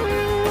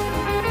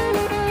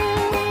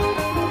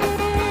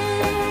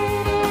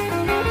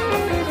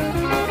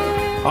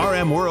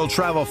 RM World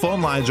Travel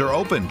phone lines are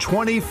open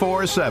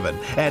 24/7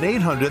 at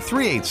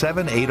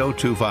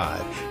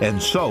 800-387-8025.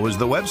 And so is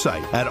the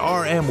website at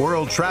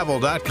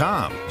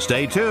rmworldtravel.com.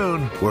 Stay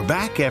tuned. We're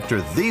back after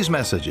these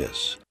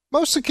messages.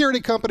 Most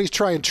security companies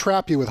try and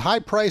trap you with high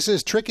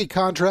prices, tricky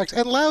contracts,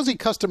 and lousy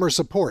customer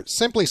support.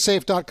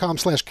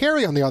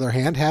 SimplySafe.com/Carey, on the other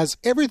hand, has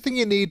everything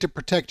you need to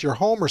protect your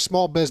home or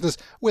small business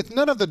with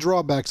none of the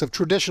drawbacks of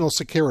traditional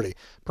security.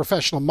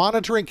 Professional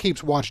monitoring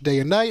keeps watch day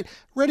and night,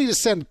 ready to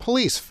send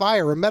police,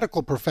 fire, or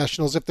medical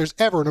professionals if there's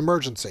ever an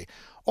emergency.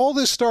 All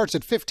this starts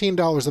at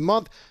 $15 a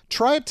month.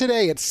 Try it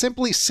today at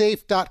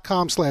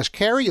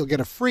SimplySafe.com/Carey. You'll get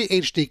a free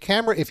HD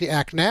camera if you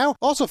act now.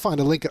 Also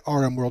find a link at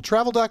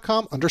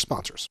RMWorldTravel.com under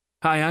sponsors.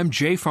 Hi, I'm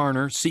Jay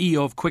Farner,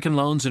 CEO of Quicken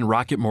Loans and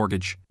Rocket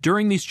Mortgage.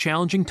 During these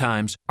challenging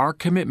times, our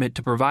commitment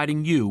to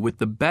providing you with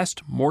the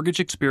best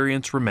mortgage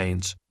experience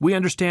remains. We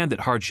understand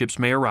that hardships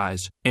may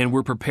arise, and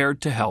we're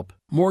prepared to help.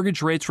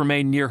 Mortgage rates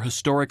remain near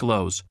historic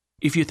lows.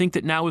 If you think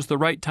that now is the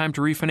right time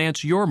to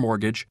refinance your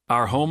mortgage,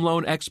 our home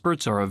loan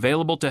experts are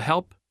available to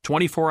help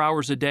 24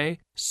 hours a day,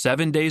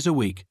 7 days a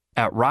week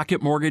at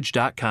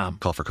rocketmortgage.com.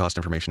 Call for cost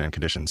information and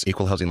conditions.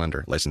 Equal housing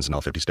lender. Licensed in all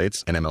 50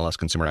 states.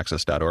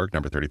 NMLSconsumeraccess.org,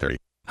 number 3030.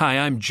 Hi,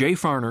 I'm Jay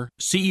Farner,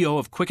 CEO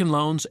of Quicken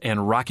Loans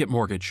and Rocket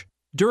Mortgage.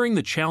 During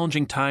the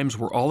challenging times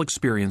we're all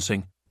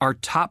experiencing, our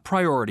top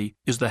priority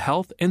is the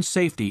health and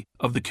safety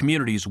of the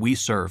communities we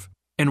serve.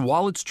 And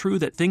while it's true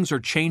that things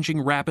are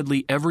changing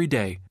rapidly every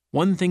day,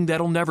 one thing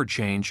that'll never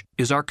change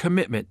is our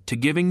commitment to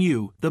giving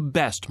you the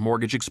best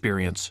mortgage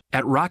experience.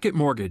 At Rocket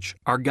Mortgage,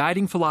 our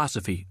guiding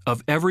philosophy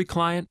of every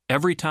client,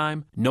 every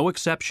time, no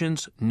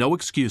exceptions, no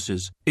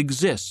excuses,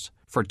 exists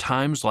for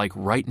times like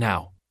right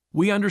now.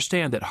 We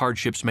understand that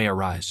hardships may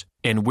arise,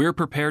 and we're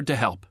prepared to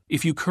help.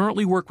 If you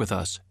currently work with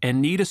us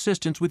and need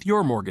assistance with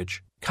your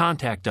mortgage,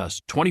 contact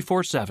us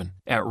 24/7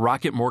 at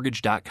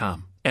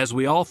rocketmortgage.com. As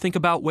we all think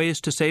about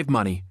ways to save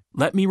money,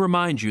 let me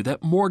remind you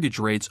that mortgage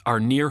rates are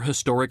near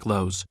historic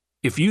lows.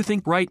 If you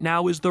think right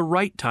now is the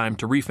right time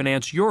to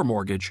refinance your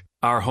mortgage,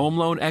 our home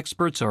loan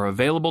experts are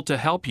available to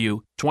help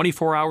you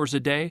 24 hours a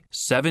day,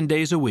 7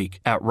 days a week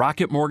at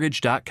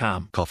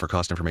rocketmortgage.com. Call for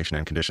cost information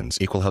and conditions.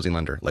 Equal housing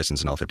lender.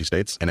 Licensed in all 50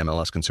 states.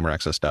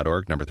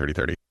 NMLSconsumeraccess.org, number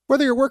 3030.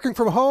 Whether you're working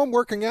from home,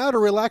 working out, or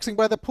relaxing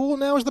by the pool,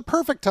 now is the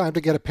perfect time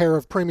to get a pair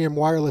of premium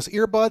wireless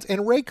earbuds,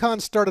 and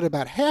Raycons start at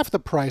about half the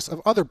price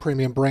of other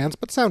premium brands,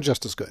 but sound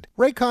just as good.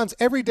 Raycons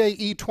Everyday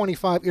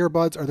E25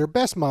 earbuds are their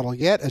best model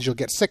yet, as you'll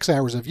get 6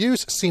 hours of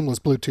use, seamless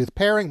Bluetooth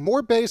pairing,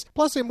 more bass,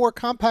 plus a more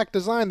compact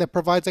design that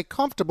provides a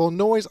comfortable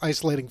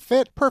noise-isolating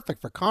fit, perfect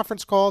for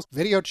conference calls,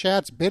 video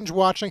chats, binge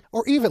watching,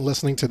 or even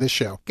listening to this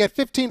show. Get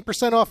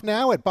 15% off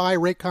now at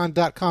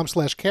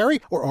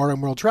buyraycon.com/Carey or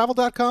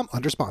rmworldtravel.com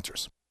under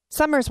sponsors.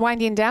 Summer's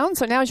winding down,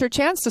 so now's your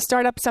chance to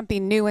start up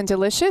something new and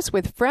delicious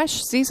with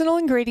fresh, seasonal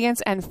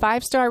ingredients and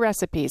 5-star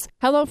recipes.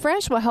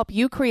 HelloFresh will help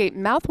you create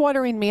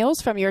mouth-watering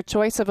meals from your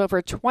choice of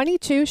over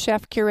 22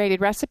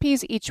 chef-curated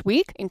recipes each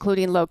week,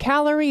 including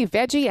low-calorie,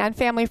 veggie, and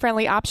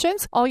family-friendly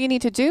options. All you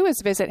need to do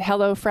is visit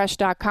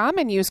HelloFresh.com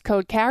and use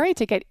code CAREY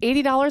to get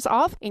 $80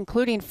 off,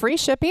 including free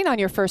shipping on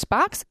your first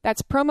box.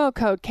 That's promo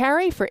code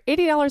CAREY for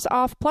 $80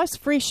 off plus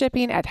free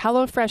shipping at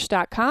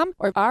HelloFresh.com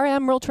or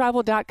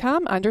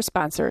RMWorldTravel.com under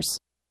sponsors.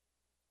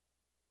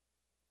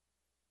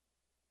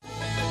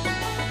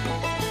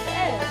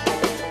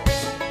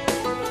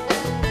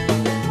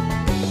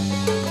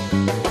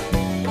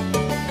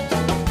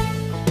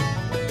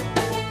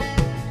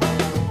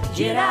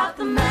 Get out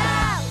the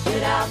map,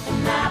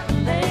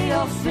 and lay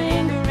your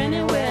finger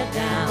anywhere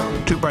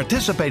down. To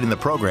participate in the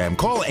program,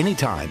 call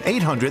anytime,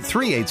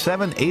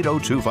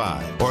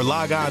 800-387-8025, or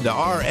log on to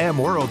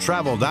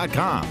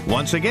rmworldtravel.com.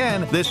 Once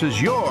again, this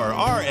is your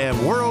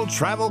RM World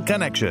Travel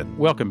Connection.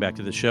 Welcome back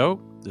to the show.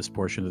 This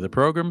portion of the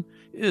program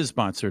is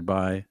sponsored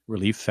by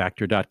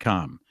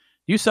ReliefFactor.com.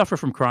 Do you suffer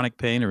from chronic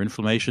pain or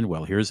inflammation?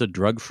 Well, here's a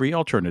drug-free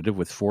alternative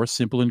with 4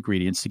 simple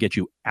ingredients to get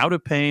you out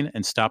of pain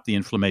and stop the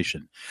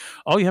inflammation.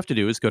 All you have to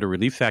do is go to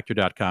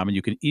ReliefFactor.com, and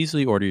you can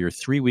easily order your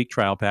 3-week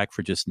trial pack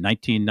for just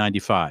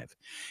 $19.95.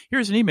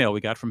 Here's an email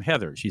we got from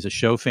Heather. She's a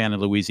show fan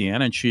in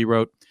Louisiana, and she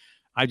wrote,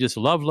 I just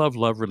love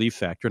Relief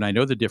Factor, and I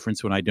know the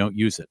difference when I don't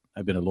use it.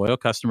 I've been a loyal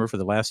customer for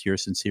the last year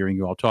since hearing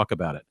you all talk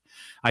about it.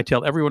 I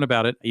tell everyone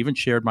about it. I even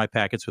shared my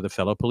packets with a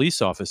fellow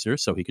police officer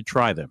so he could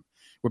try them.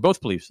 We're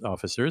both police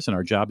officers, and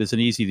our job isn't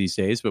easy these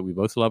days, but we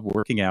both love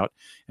working out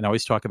and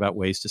always talk about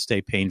ways to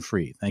stay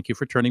pain-free. Thank you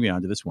for turning me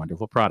on to this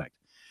wonderful product.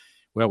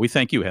 Well, we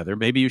thank you, Heather.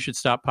 Maybe you should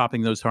stop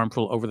popping those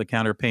harmful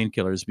over-the-counter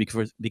painkillers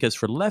because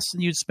for less than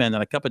you'd spend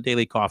on a cup of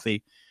daily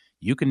coffee,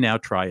 you can now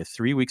try a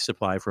 3-week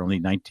supply for only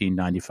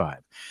 $19.95.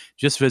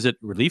 Just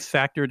visit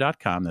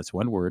ReliefFactor.com. That's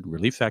one word,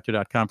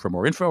 ReliefFactor.com for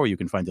more info, or you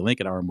can find the link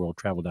at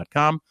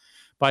rmworldtravel.com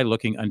by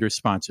looking under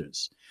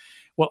sponsors.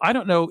 Well, I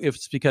don't know if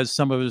it's because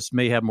some of us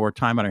may have more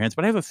time on our hands,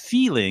 but I have a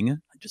feeling,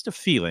 just a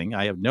feeling,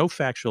 I have no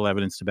factual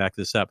evidence to back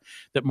this up,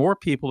 that more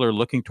people are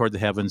looking toward the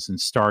heavens and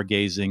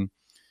stargazing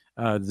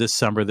this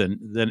summer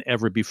than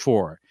ever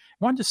before.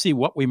 I wanted to see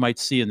what we might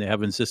see in the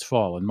heavens this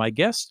fall. And my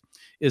guest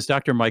is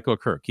Dr. Michael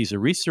Kirk. He's a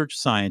research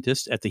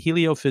scientist at the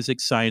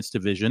Heliophysics Science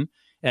Division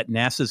at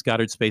NASA's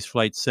Goddard Space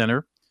Flight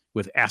Center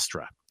with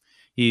Astra.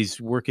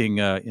 He's working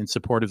in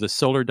support of the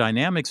Solar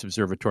Dynamics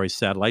Observatory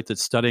satellite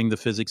that's studying the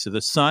physics of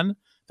the sun,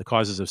 the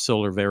causes of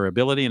solar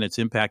variability, and its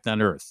impact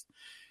on Earth.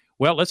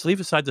 Well, let's leave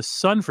aside the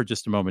sun for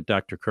just a moment,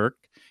 Dr. Kirk.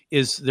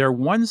 Is there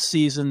one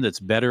season that's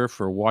better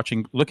for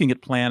looking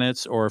at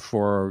planets or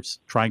for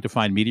trying to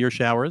find meteor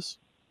showers?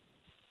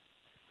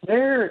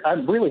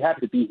 I'm really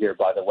happy to be here,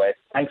 by the way.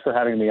 Thanks for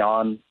having me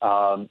on.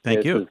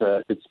 Thank you.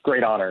 It's a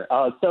great honor.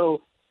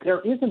 So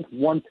there isn't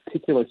one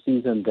particular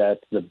season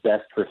that's the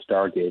best for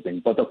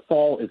stargazing, but the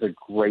fall is a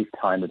great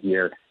time of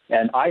year.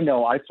 And I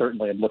know I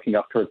certainly am looking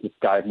up towards the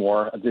sky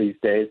more these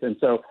days, and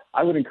so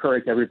I would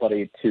encourage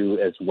everybody to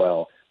as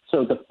well.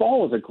 So the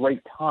fall is a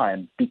great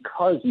time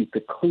because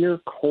the clear,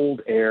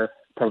 cold air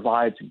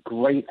provides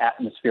great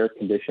atmospheric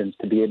conditions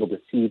to be able to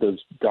see those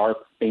dark,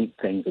 faint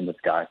things in the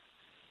sky.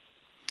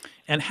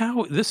 And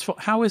how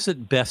is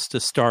it best to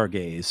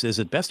stargaze? Is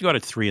it best to go out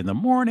at 3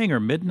 a.m. or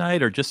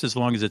midnight, or just as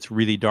long as it's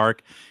really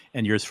dark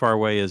and you're as far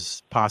away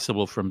as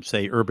possible from,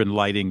 say, urban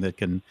lighting that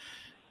can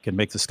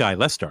make the sky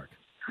less dark?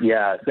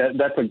 Yeah,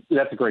 that's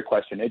a great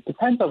question. It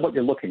depends on what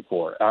you're looking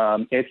for.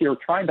 If you're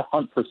trying to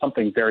hunt for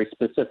something very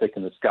specific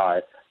in the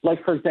sky,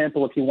 like, for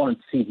example, if you wanted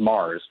to see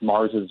Mars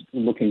is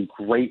looking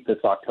great this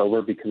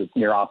October because it's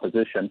near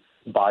opposition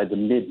by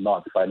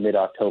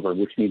mid-October,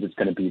 which means it's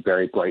going to be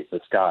very bright in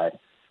the sky.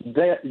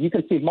 You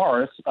can see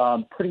Mars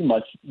pretty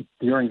much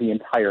during the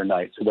entire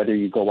night. So whether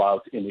you go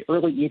out in the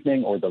early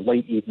evening or the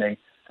late evening,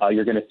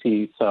 you're going to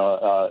see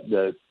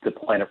the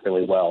planet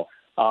really well.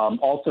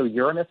 Also,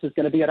 Uranus is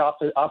going to be at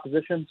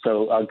opposition,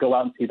 so go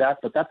out and see that,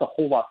 but that's a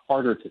whole lot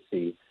harder to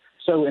see.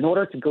 So in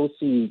order to go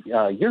see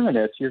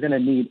Uranus, you're going to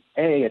need,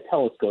 A, a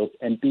telescope,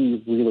 and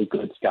B, really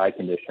good sky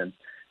conditions.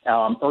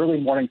 Early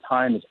morning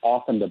time is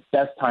often the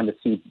best time to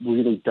see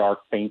really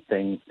dark, faint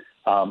things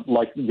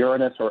like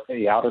Uranus or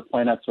the outer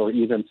planets or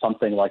even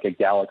something like a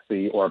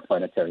galaxy or a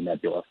planetary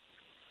nebula.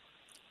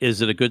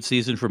 Is it a good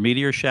season for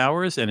meteor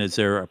showers? And is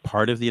there a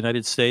part of the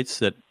United States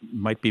that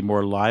might be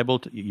more liable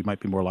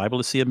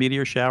to see a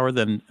meteor shower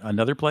than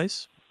another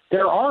place?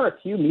 There are a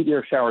few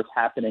meteor showers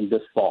happening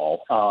this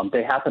fall.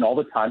 They happen all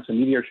the time. So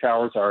meteor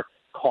showers are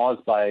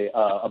caused by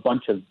a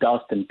bunch of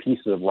dust and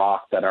pieces of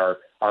rock that are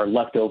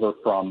left over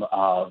from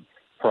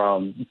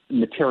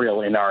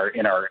material in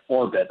our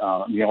orbit,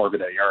 the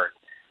orbit of the Earth.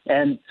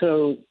 And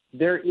so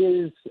there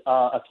is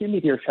a few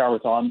meteor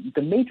showers on.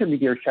 The major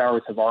meteor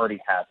showers have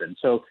already happened.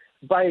 So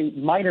by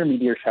minor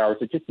meteor showers,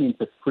 it just means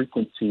the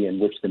frequency in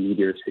which the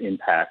meteors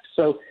impact.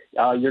 So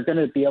you're going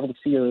to be able to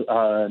see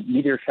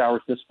meteor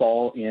showers this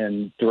fall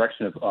in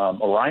direction of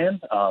Orion,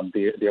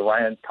 the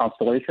Orion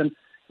constellation.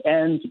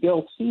 And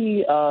you'll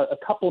see a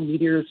couple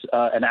meteors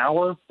an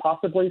hour,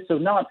 possibly. So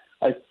not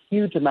a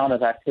huge amount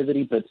of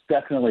activity, but it's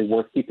definitely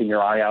worth keeping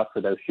your eye out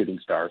for those shooting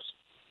stars.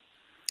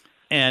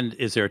 And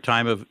is there a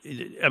time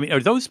are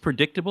those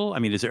predictable?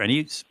 Is there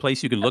any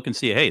place you can look and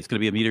see, hey, it's going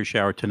to be a meteor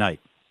shower tonight?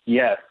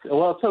 Yes.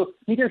 Well, so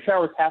meteor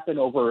showers happen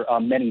over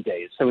many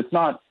days. So it's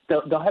not,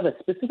 they'll have a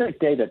specific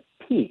day that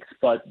peaks,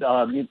 but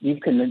you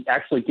can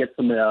actually get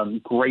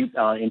some great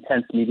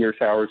intense meteor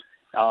showers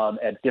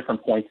at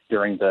different points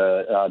during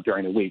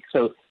the week.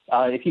 So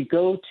if you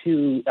go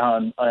to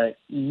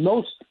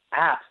most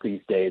apps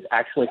these days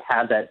actually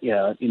have that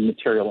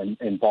material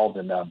involved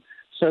in them.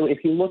 So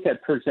if you look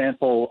at, for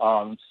example,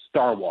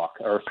 Starwalk,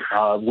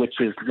 which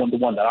is the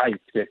one that I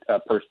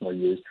personally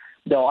use,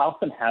 they'll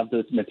often have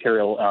this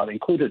material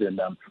included in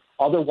them.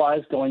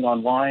 Otherwise, going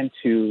online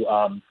to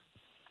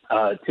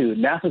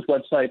NASA's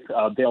website,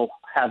 they'll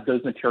have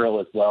those material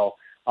as well,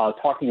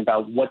 talking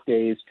about what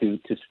days to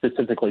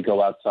specifically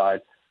go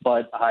outside.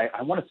 But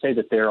I want to say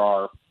that there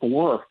are 4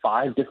 or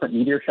 5 different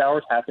meteor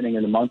showers happening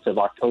in the months of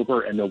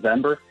October and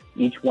November,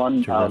 each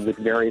one with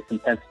various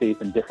intensities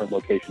and different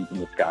locations in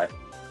the sky.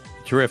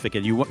 Terrific.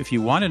 And if you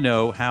want to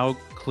know how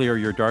clear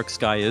your dark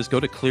sky is,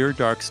 go to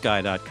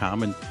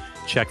cleardarksky.com and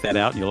check that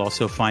out. And you'll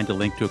also find a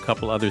link to a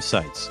couple other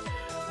sites.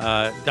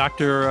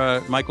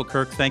 Dr. Michael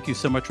Kirk, thank you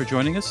so much for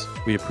joining us.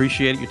 We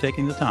appreciate you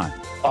taking the time.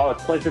 Oh,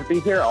 it's a pleasure to be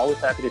here. Always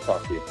happy to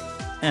talk to you.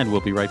 And we'll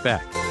be right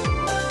back.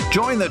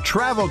 Join the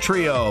Travel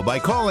Trio by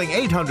calling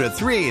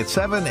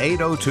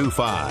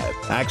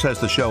 800-387-8025. Access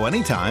the show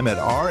anytime at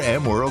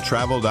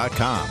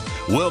RMWorldTravel.com.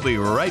 We'll be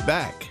right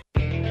back.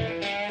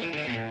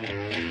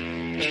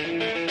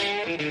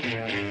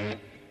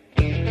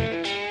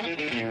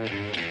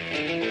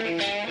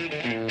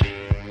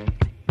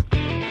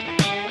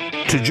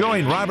 To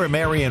join Robert,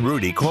 Mary, and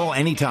Rudy, call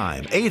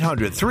anytime,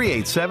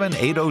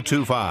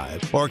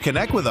 800-387-8025, or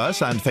connect with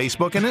us on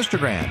Facebook and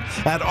Instagram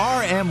at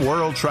RM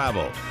World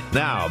Travel.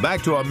 Now,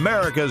 back to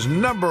America's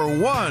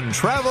 #1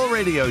 travel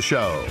radio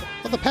show.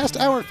 Well, the past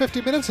hour and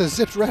 50 minutes has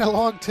zipped right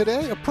along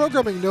today. A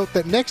programming note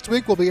that next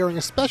week we'll be airing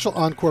a special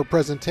encore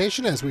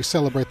presentation as we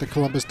celebrate the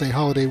Columbus Day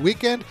holiday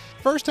weekend.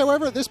 First,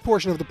 however, this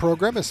portion of the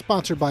program is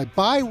sponsored by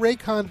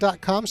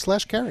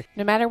buyraycon.com/Carey.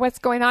 No matter what's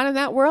going on in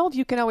that world,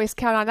 you can always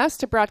count on us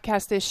to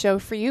broadcast this show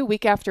for you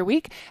week after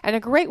week. And a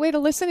great way to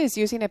listen is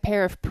using a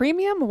pair of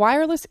premium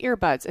wireless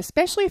earbuds,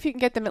 especially if you can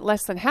get them at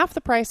less than half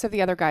the price of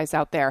the other guys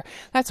out there.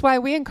 That's why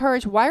we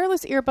encourage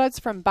wireless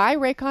earbuds from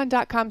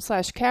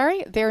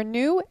buyraycon.com/carry. Their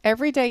new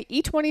everyday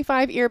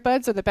E25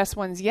 earbuds are the best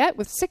ones yet,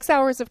 with 6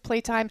 hours of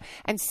playtime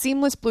and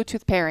seamless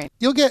Bluetooth pairing.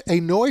 You'll get a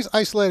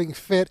noise-isolating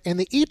fit, and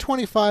the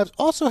E25s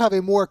also have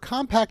a more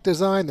compact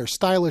design. They're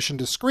stylish and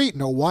discreet,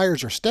 no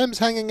wires or stems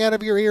hanging out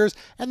of your ears,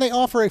 and they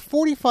offer a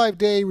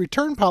 45-day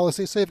return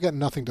policy, so you've got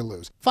nothing to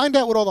lose. Find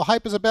out what all the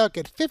hype is about.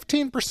 Get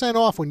 15%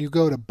 off when you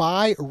go to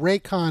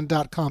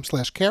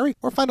buyraycon.com/carry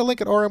or find a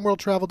link at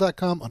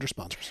rmworldtravel.com under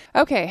sponsors.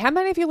 Okay, how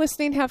many of you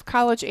listening have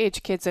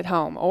college-age kids at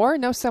home or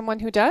know someone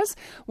who does?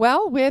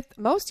 Well, with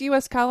most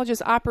U.S.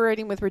 colleges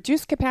operating with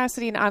reduced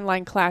capacity in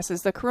online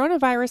classes, the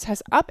coronavirus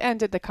has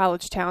upended the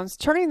college towns,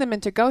 turning them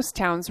into ghost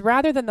towns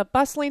rather than the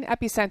bustling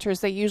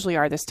epicenters they usually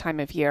are this time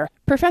of year.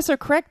 Professor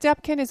Craig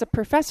Depken is a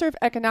professor of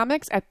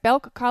economics at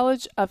Belk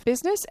College of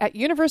Business at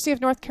University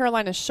of North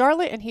Carolina,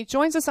 Charlotte, and he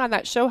joins us on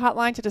that show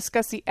hotline to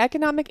discuss the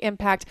economic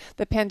impact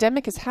the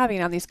pandemic is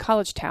having on these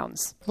college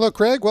towns. Hello,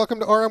 Craig. Welcome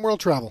to RM World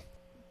Travel.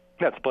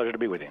 Yeah, it's a pleasure to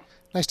be with you.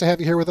 Nice to have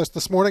you here with us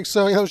this morning.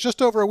 So it was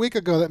just over a week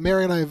ago that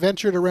Mary and I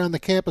ventured around the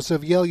campus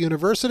of Yale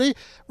University.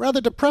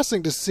 Rather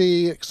depressing to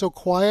see so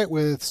quiet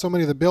with so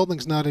many of the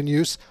buildings not in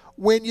use.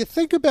 When you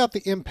think about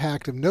the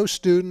impact of no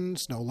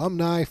students, no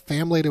alumni,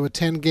 family to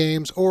attend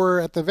games, or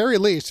at the very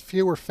least,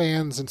 fewer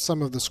fans in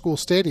some of the school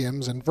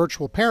stadiums and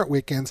virtual parent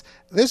weekends,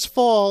 this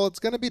fall it's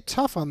going to be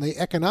tough on the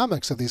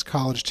economics of these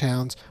college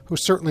towns who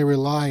certainly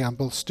rely on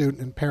both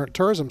student and parent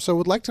tourism. So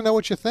we'd like to know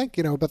what you think,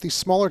 about these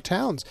smaller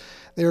towns.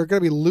 They're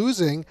going to be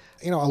losing,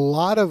 a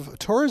lot of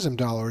tourism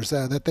dollars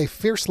that they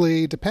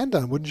fiercely depend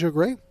on. Wouldn't you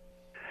agree?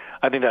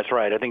 I think that's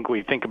right. I think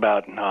we think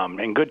about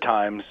in good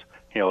times,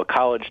 a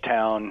college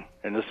town,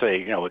 and let's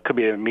say, it could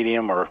be a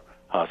medium or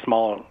a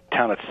small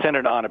town that's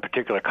centered on a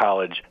particular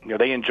college.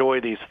 They enjoy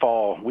these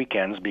fall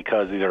weekends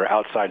because these are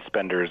outside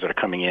spenders that are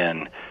coming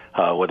in,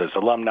 whether it's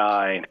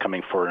alumni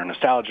coming for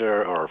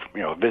nostalgia or,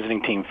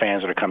 visiting team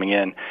fans that are coming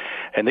in.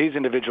 And these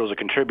individuals are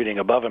contributing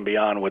above and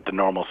beyond what the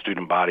normal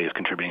student body is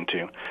contributing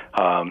to.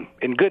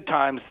 In good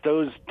times,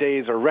 those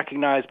days are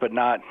recognized, but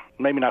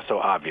maybe not so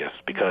obvious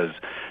because,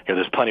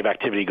 there's plenty of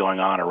activity going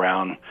on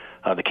around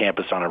the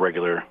campus on a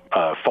regular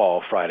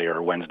fall Friday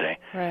or Wednesday.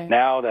 Right.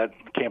 Now that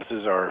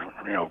campuses are,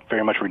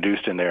 very much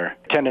reduced in their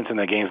attendance and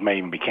the games may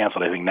even be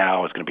canceled, I think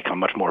now it's going to become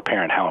much more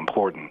apparent how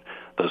important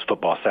those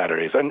football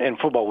Saturdays and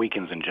football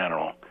weekends in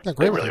general,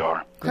 they really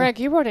are. Craig,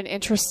 you wrote an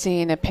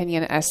interesting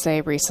opinion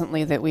essay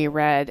recently that we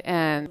read,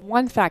 and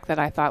one fact that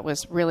I thought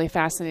was really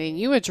fascinating,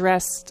 you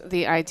addressed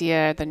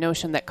the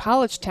notion that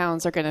college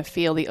towns are going to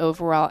feel the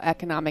overall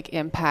economic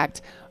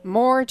impact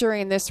more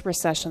during this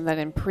recession than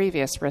in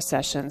previous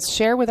recessions.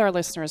 Share with our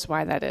listeners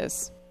why that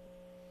is.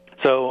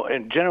 So,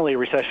 and generally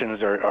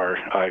recessions are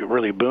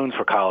really boons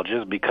for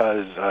colleges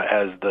because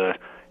as the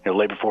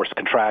labor force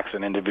contracts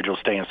and individuals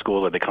stay in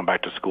school or they come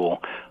back to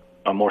school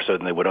more so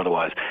than they would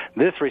otherwise.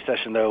 This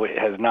recession, though, it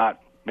has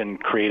not been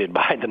created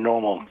by the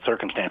normal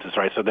circumstances,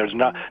 right? So there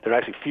are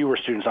actually fewer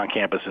students on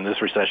campus in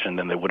this recession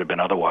than there would have been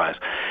otherwise.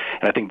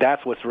 And I think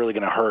that's what's really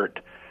going to hurt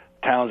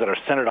towns that are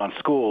centered on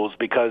schools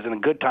because in the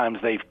good times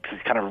they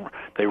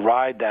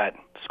ride that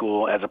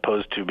school as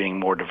opposed to being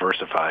more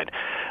diversified.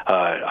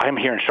 I'm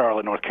here in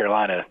Charlotte, North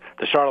Carolina.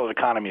 The Charlotte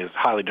economy is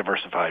highly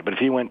diversified, but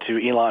if you went to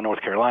Elon,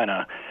 North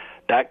Carolina,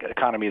 that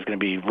economy is going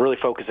to be really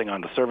focusing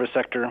on the service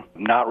sector,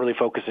 not really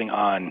focusing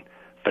on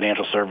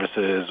financial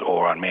services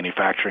or on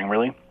manufacturing,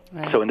 really.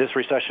 Right. So in this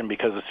recession,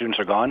 because the students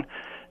are gone,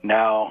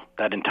 now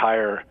that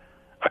entire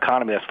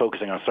economy that's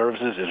focusing on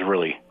services is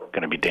really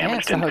going to be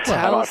damaged. Yeah, it's the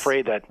hotels, I'm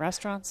afraid that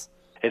restaurants.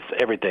 It's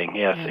everything,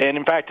 yes. Yeah. And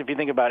in fact, if you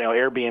think about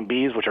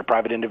Airbnbs, which are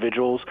private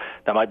individuals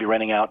that might be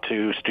renting out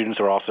to students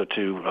or also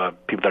to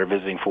people that are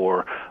visiting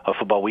for a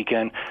football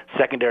weekend,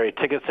 secondary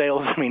ticket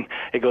sales,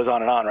 it goes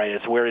on and on, right?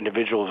 It's where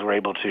individuals are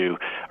able to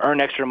earn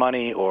extra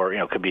money or,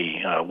 it could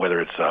be whether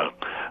it's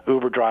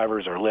Uber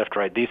drivers or Lyft,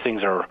 right? These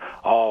things are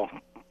all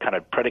kind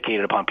of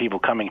predicated upon people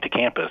coming to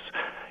campus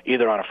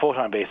either on a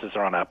full-time basis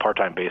or on a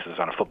part-time basis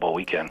on a football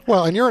weekend.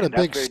 Well, and you're in a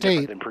big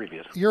state.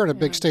 You're in a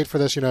big state for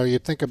this. You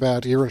think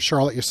about, you're in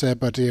Charlotte, you said,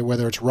 but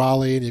whether it's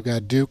Raleigh, and you've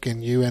got Duke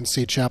and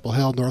UNC Chapel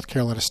Hill, North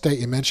Carolina State,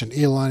 you mentioned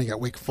Elon, you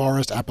got Wake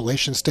Forest,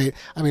 Appalachian State.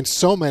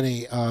 So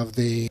many of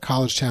the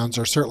college towns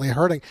are certainly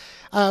hurting.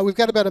 We've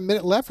got about a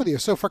minute left with you.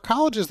 So for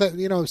colleges that,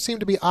 seem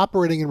to be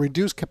operating in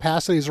reduced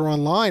capacities or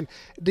online,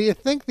 do you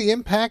think the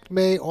impact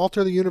may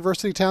alter the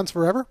university towns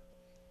forever?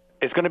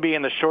 It's going to be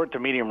in the short to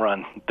medium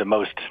run the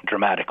most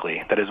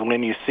dramatically. That is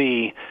when you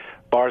see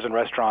bars and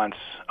restaurants,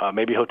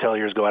 maybe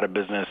hoteliers go out of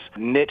business,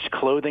 niche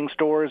clothing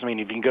stores. If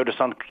you can go to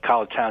some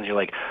college towns, you're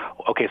like,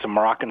 okay, some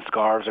Moroccan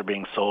scarves are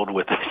being sold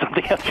with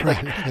something else.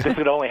 This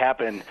could only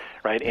happen,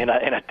 right, in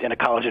a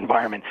college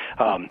environment.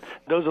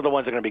 Those are the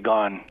ones that are going to be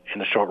gone in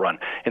the short run.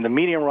 In the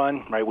medium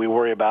run, right, we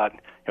worry about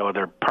are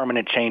there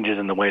permanent changes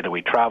in the way that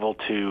we travel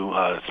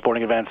to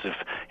sporting events? If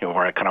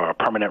we're at kind of a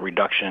permanent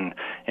reduction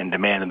in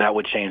demand, and that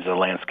would change the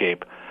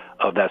landscape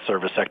of that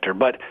service sector.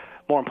 But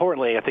more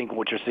importantly, I think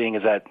what you're seeing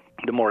is that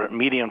the more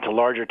medium to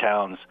larger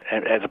towns,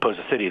 as opposed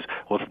to cities,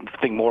 will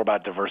think more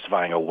about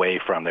diversifying away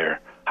from their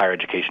higher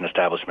education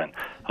establishment,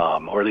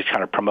 or at least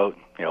kind of promote,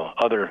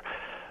 other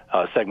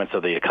segments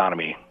of the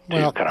economy.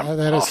 Well,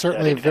 that is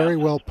certainly very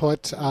well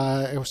put.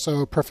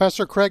 So,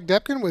 Professor Craig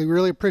Depken, we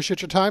really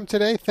appreciate your time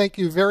today. Thank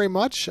you very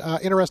much.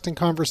 Interesting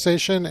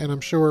conversation, and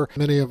I'm sure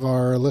many of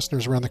our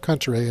listeners around the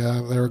country,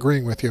 they're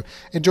agreeing with you.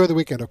 Enjoy the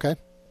weekend, okay?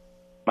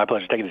 My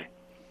pleasure. Take it easy.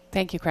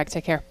 Thank you, Craig.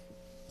 Take care.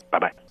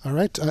 Bye-bye. All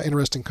right,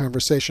 interesting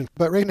conversation.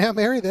 But right now,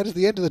 Mary, that is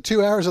the end of the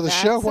 2 hours of the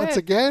show. Once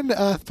again,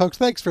 folks,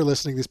 thanks for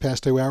listening these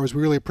past 2 hours.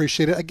 We really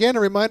appreciate it. Again, a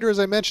reminder, as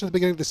I mentioned at the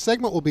beginning of this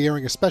segment, we'll be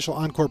airing a special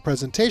encore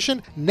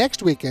presentation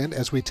next weekend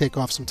as we take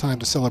off some time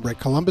to celebrate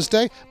Columbus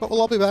Day. But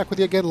we'll all be back with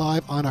you again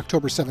live on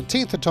October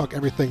 17th to talk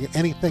everything and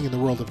anything in the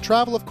world of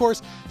travel, of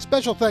course.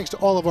 Special thanks to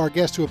all of our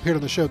guests who appeared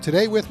on the show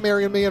today with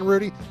Mary and me and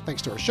Rudy.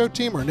 Thanks to our show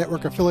team, our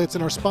network affiliates,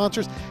 and our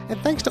sponsors. And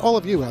thanks to all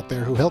of you out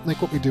there who help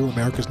make what we do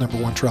America's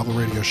 #1 travel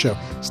radio show.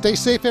 Stay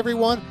safe,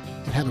 everyone,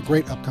 and have a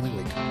great upcoming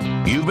week.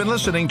 You've been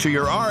listening to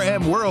your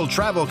RM World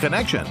Travel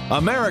Connection,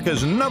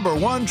 America's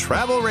 #1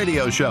 travel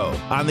radio show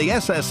on the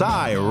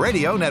SSI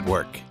Radio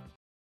Network.